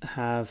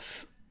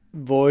have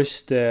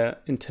voiced their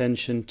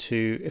intention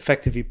to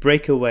effectively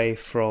break away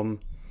from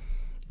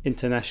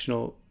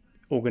international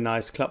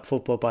organized club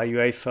football by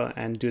UEFA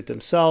and do it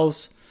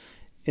themselves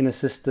in a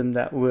system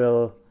that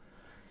will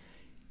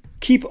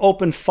keep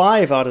open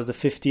 5 out of the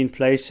 15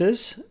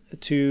 places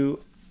to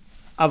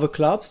other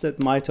clubs that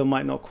might or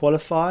might not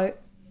qualify,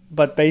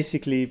 but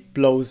basically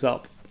blows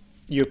up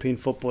European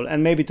football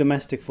and maybe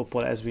domestic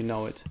football as we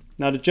know it.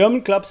 Now, the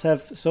German clubs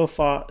have so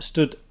far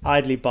stood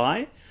idly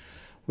by.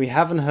 We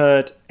haven't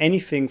heard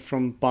anything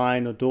from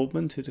Bayern or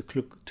Dortmund, to the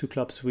 2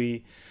 clubs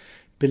we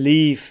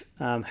believe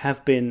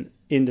have been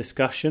in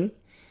discussion.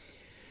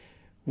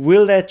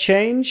 Will that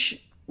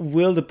change?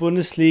 Will the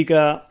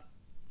Bundesliga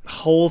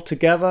hold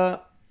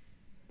together?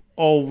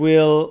 Or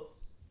will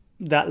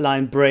that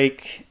line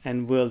break,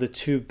 and will the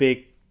 2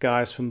 big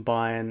guys from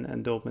Bayern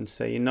and Dortmund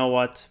say, you know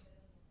what,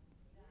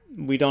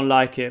 we don't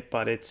like it,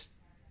 but it's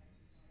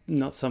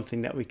not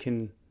something that we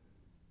can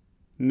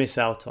miss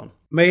out on?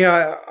 May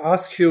I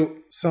ask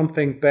you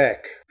something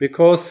back?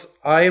 Because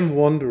I am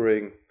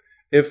wondering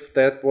if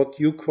that what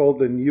you call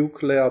the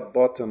nuclear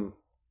bottom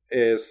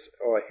is,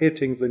 or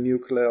hitting the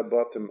nuclear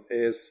bottom,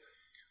 is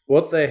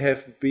what they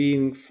have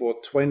been for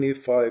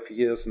 25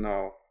 years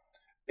now.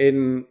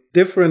 In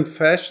different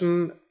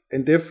fashion,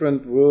 in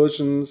different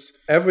versions,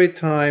 every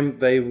time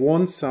they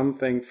want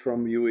something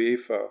from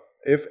UEFA,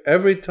 if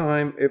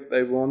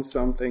they want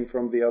something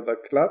from the other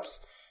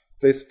clubs,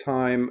 this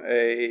time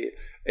a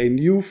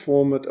new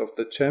format of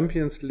the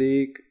Champions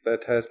League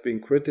that has been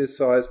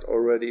criticized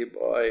already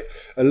by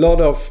a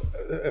lot of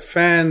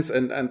fans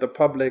and the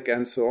public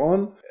and so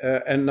on,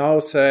 and now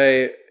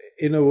say,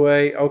 in a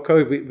way,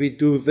 okay, we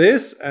do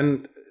this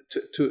and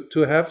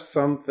to have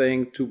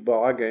something to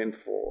bargain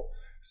for.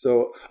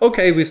 So,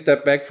 okay, we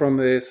step back from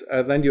this,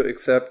 then you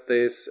accept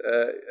this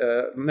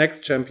next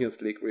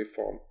Champions League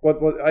reform.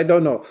 What I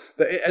don't know.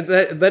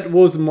 That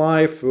was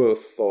my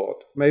first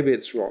thought. Maybe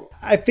it's wrong.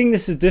 I think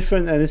this is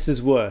different, and this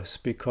is worse,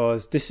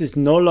 because this is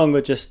no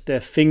longer just their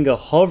finger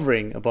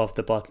hovering above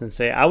the button and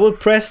say, I will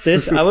press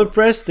this, I will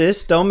press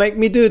this, don't make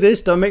me do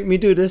this, don't make me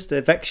do this.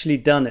 They've actually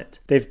done it.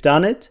 They've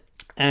done it,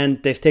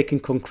 and they've taken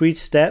concrete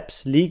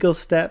steps, legal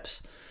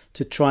steps,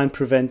 to try and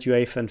prevent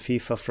UEFA and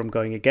FIFA from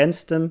going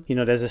against them. You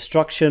know, there's a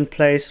structure in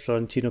place.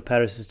 Florentino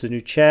Perez is the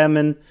new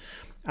chairman.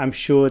 I'm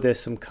sure there's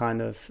some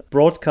kind of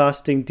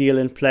broadcasting deal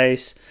in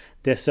place.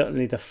 There's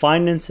certainly the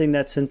financing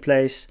that's in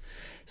place.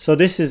 So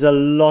this is a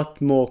lot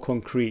more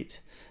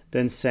concrete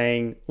than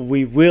saying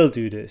we will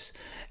do this.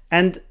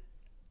 And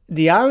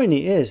the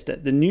irony is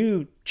that the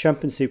new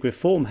Champions League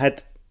reform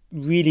had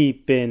really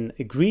been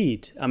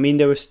agreed. I mean,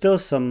 there were still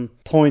some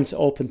points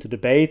open to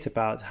debate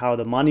about how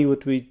the money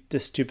would be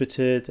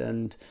distributed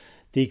and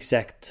the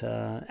exact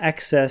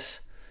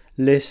access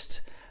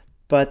list,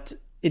 but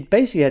it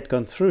basically had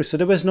gone through. So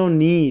there was no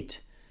need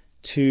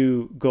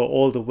to go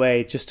all the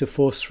way just to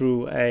force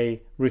through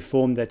a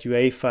reform that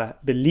UEFA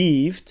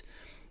believed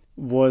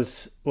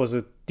was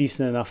a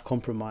decent enough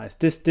compromise.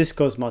 This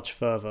goes much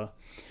further.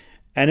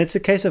 And it's a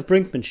case of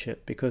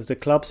brinkmanship, because the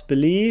clubs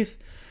believe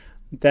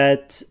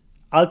that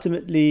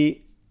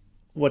ultimately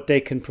what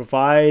they can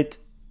provide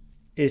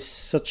is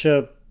such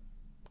a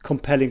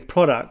compelling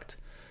product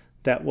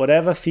that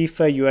whatever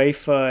FIFA,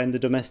 UEFA and the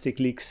domestic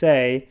league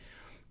say,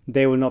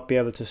 they will not be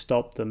able to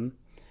stop them.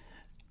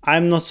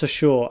 I'm not so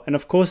sure. And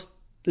of course,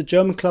 the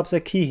German clubs are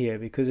key here,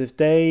 because if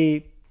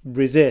they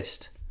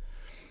resist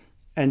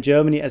and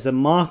Germany as a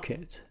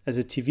market, as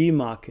a TV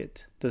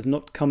market, does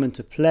not come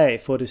into play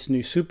for this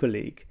new Super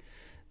League,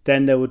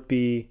 then there would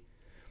be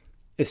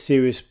a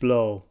serious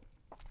blow.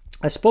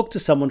 I spoke to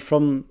someone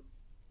from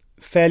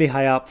fairly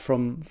high up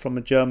from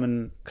a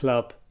German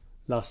club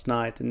last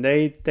night, and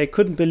they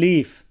couldn't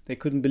believe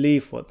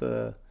what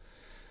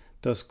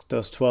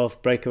those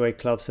 12 breakaway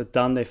clubs had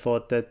done. They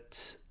thought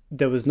that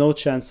there was no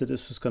chance that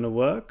this was going to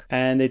work,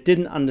 and they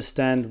didn't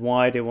understand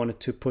why they wanted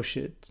to push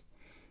it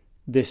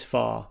this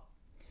far.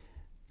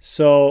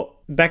 So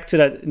back to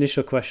that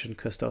initial question,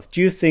 Christoph,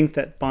 do you think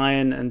that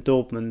Bayern and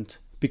Dortmund,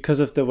 because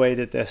of the way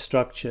that they're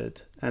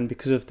structured and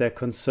because of their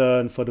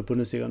concern for the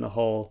Bundesliga on the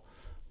whole,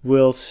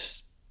 will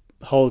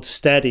hold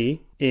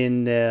steady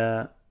in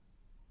their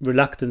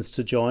reluctance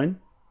to join?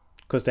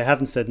 Because they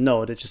haven't said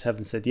no, they just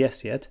haven't said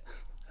yes yet.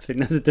 I think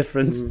there's a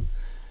difference.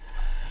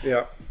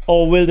 Yeah.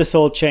 Or will this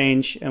all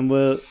change, and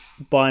will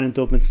Bayern and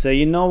Dortmund say,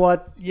 you know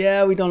what,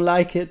 yeah, we don't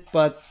like it,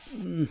 but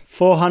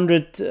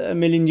 400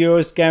 million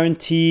euros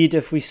guaranteed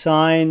if we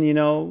sign, you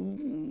know,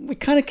 we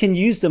kind of can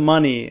use the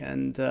money,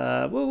 and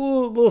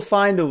we'll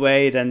find a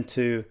way then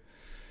to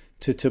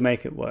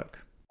make it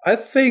work. I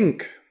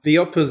think the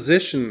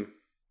opposition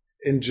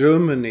in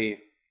Germany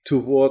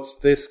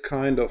towards this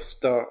kind of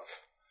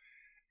stuff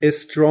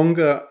is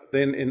stronger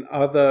than in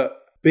other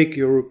big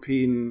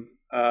European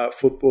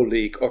football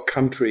league or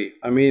country.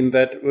 I mean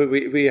that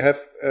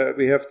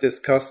we have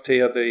discussed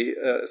here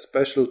the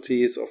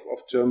specialties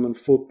of German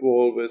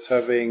football with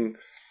having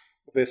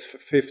this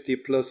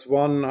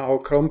 50+1, how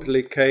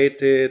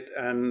complicated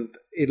and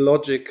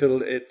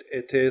illogical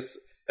it is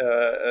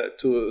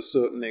to a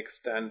certain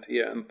extent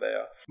here and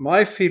there.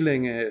 My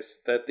feeling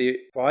is that the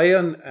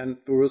Bayern and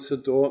Borussia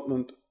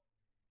Dortmund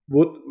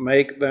would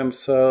make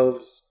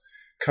themselves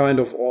kind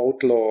of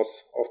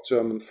outlaws of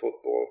German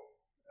football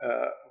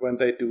when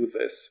they do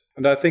this.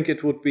 And I think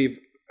it would be,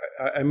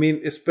 I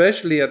mean,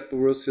 especially at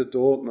Borussia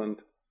Dortmund,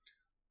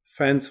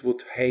 fans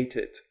would hate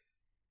it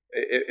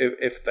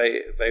if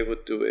they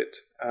would do it.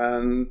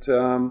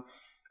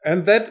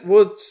 And that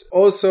would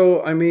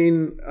also, I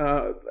mean,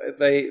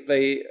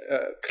 they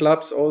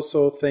clubs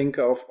also think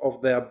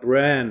of their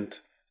brand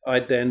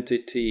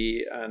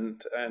identity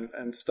and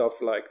stuff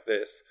like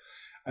this.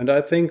 And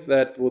I think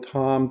that would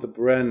harm the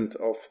brand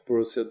of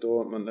Borussia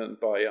Dortmund and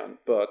Bayern.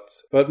 But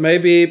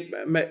maybe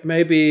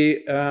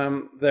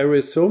there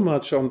is so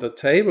much on the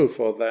table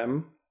for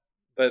them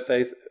that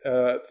they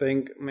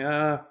think,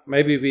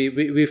 maybe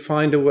we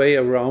find a way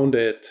around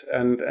it,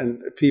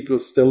 and people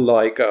still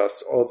like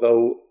us,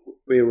 although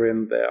we're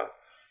in there.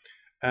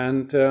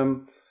 And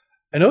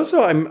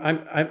also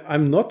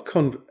I'm not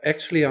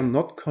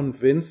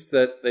convinced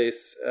that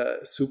this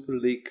Super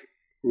League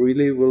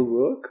really will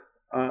work.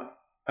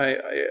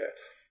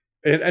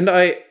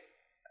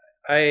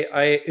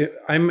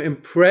 I'm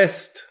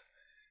impressed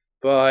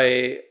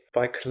by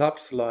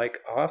clubs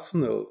like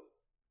Arsenal.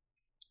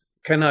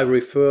 Can I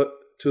refer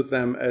to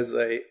them as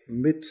a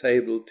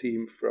mid-table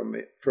team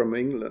from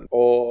England,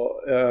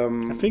 or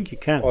I think you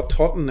can, or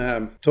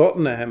Tottenham,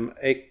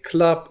 a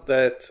club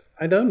that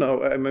I don't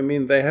know. I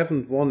mean, they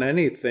haven't won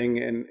anything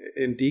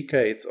in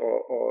decades,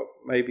 or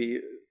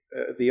maybe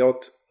the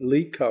odd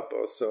League Cup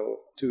or so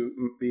to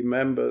be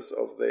members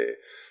of the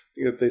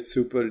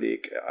Super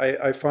League.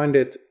 I find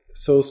it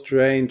so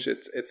strange.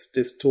 It's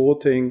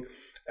distorting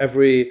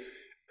every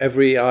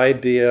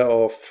idea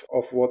of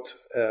what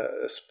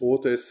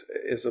sport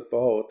is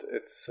about.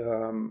 It's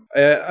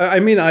I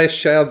mean, I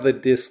share the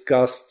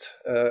disgust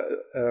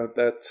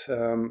that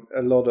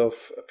a lot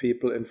of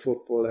people in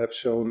football have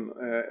shown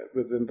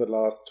within the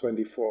last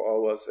 24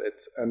 hours.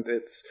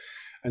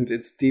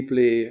 It's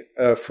deeply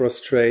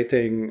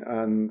frustrating,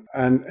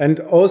 and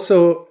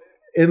also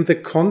in the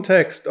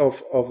context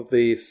of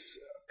this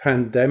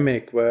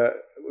pandemic where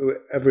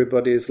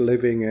everybody is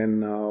living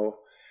in now,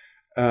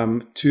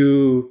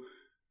 to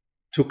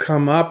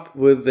come up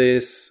with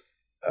this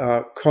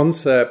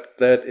concept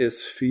that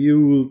is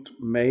fueled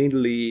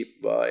mainly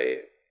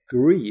by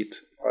greed.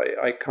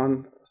 I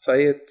can't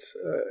say it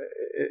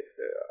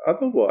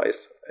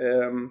otherwise.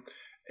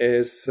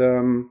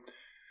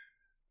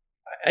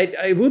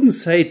 I wouldn't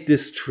say it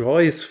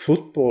destroys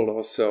football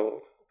or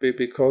so,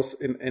 because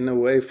in a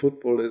way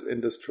football is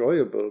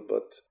indestructible,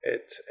 but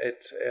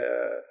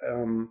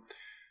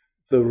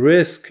the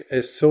risk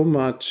is so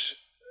much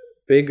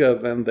bigger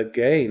than the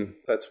gain.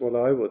 That's what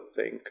I would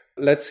think.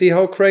 Let's see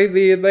how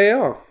crazy they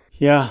are.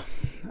 Yeah,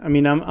 I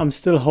mean, I'm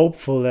still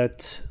hopeful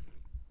that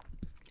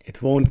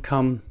it won't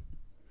come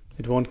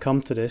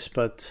to this,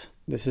 but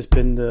this has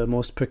been the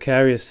most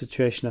precarious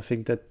situation I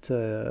think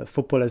that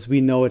football as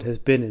we know it has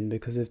been in,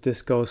 because if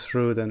this goes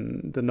through,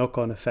 then the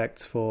knock-on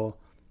effects for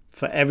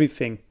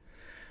everything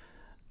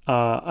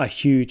are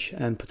huge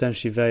and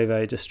potentially very,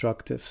 very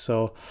destructive.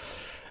 So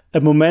a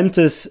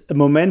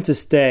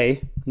momentous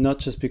day, not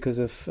just because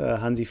of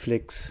Hansi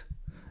Flick's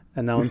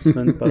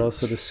announcement, but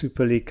also the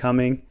Super League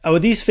coming.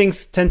 These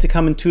things tend to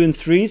come in 2 and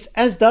 3s,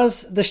 as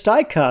does the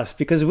Steigcast,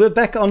 because we're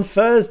back on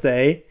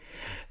Thursday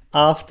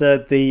after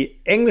the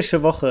Englische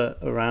Woche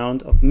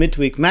round of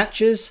midweek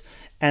matches,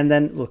 and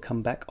then we'll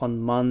come back on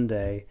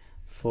Monday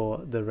for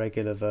the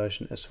regular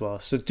version as well.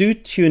 So do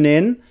tune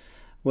in.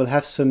 We'll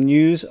have some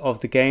news of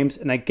the games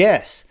and I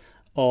guess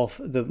of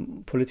the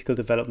political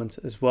developments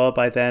as well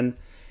by then.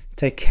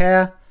 Take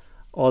care,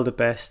 all the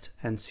best,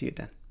 and see you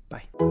then.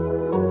 Bye.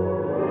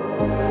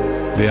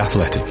 The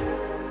Athletic.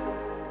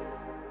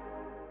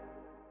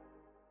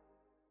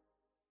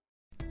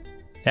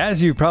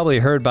 As you've probably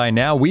heard by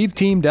now, we've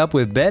teamed up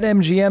with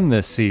BetMGM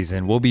this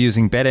season. We'll be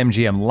using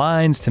BetMGM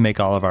lines to make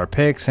all of our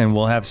picks, and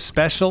we'll have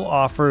special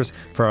offers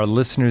for our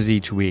listeners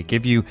each week.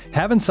 If you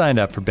haven't signed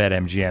up for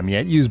BetMGM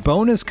yet, use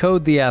bonus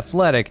code The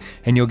Athletic,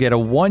 and you'll get a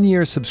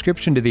 1-year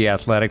subscription to The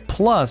Athletic,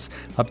 plus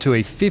up to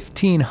a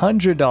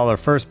 $1,500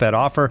 first bet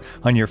offer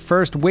on your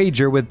first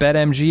wager with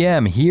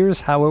BetMGM.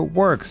 Here's how it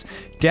works.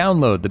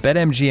 Download the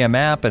BetMGM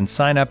app and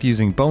sign up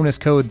using bonus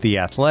code The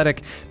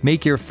Athletic.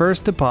 Make your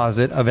first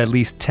deposit of at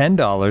least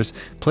 $10.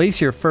 Place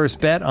your first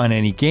bet on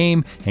any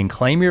game and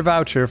claim your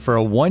voucher for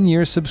a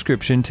 1-year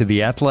subscription to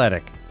The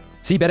Athletic.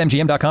 See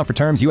BetMGM.com for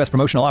terms. U.S.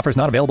 promotional offers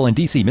not available in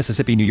D.C.,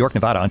 Mississippi, New York,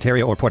 Nevada,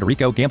 Ontario, or Puerto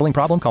Rico. Gambling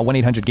problem? Call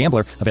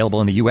 1-800-GAMBLER. Available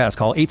in the U.S.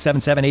 Call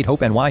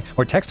 877-8-HOPE-NY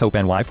or text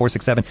HOPE-NY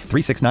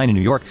 467-369 in New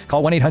York.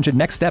 Call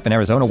 1-800-NEXT-STEP in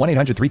Arizona.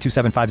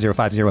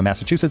 1-800-327-5050 in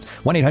Massachusetts.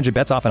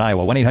 1-800-BETS-OFF in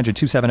Iowa.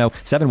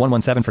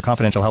 1-800-270-7117 for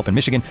confidential help in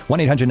Michigan.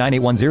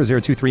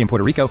 1-800-981-0023 in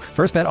Puerto Rico.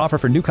 First bet offer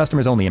for new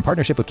customers only in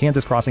partnership with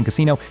Kansas Crossing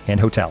Casino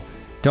and Hotel.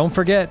 Don't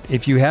forget,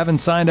 if you haven't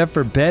signed up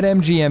for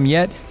BetMGM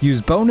yet, use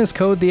bonus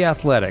code The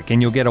Athletic,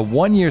 and you'll get a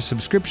 1-year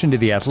subscription to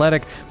The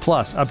Athletic,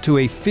 plus up to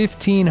a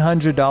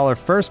 $1,500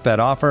 first bet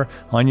offer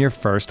on your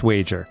first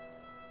wager.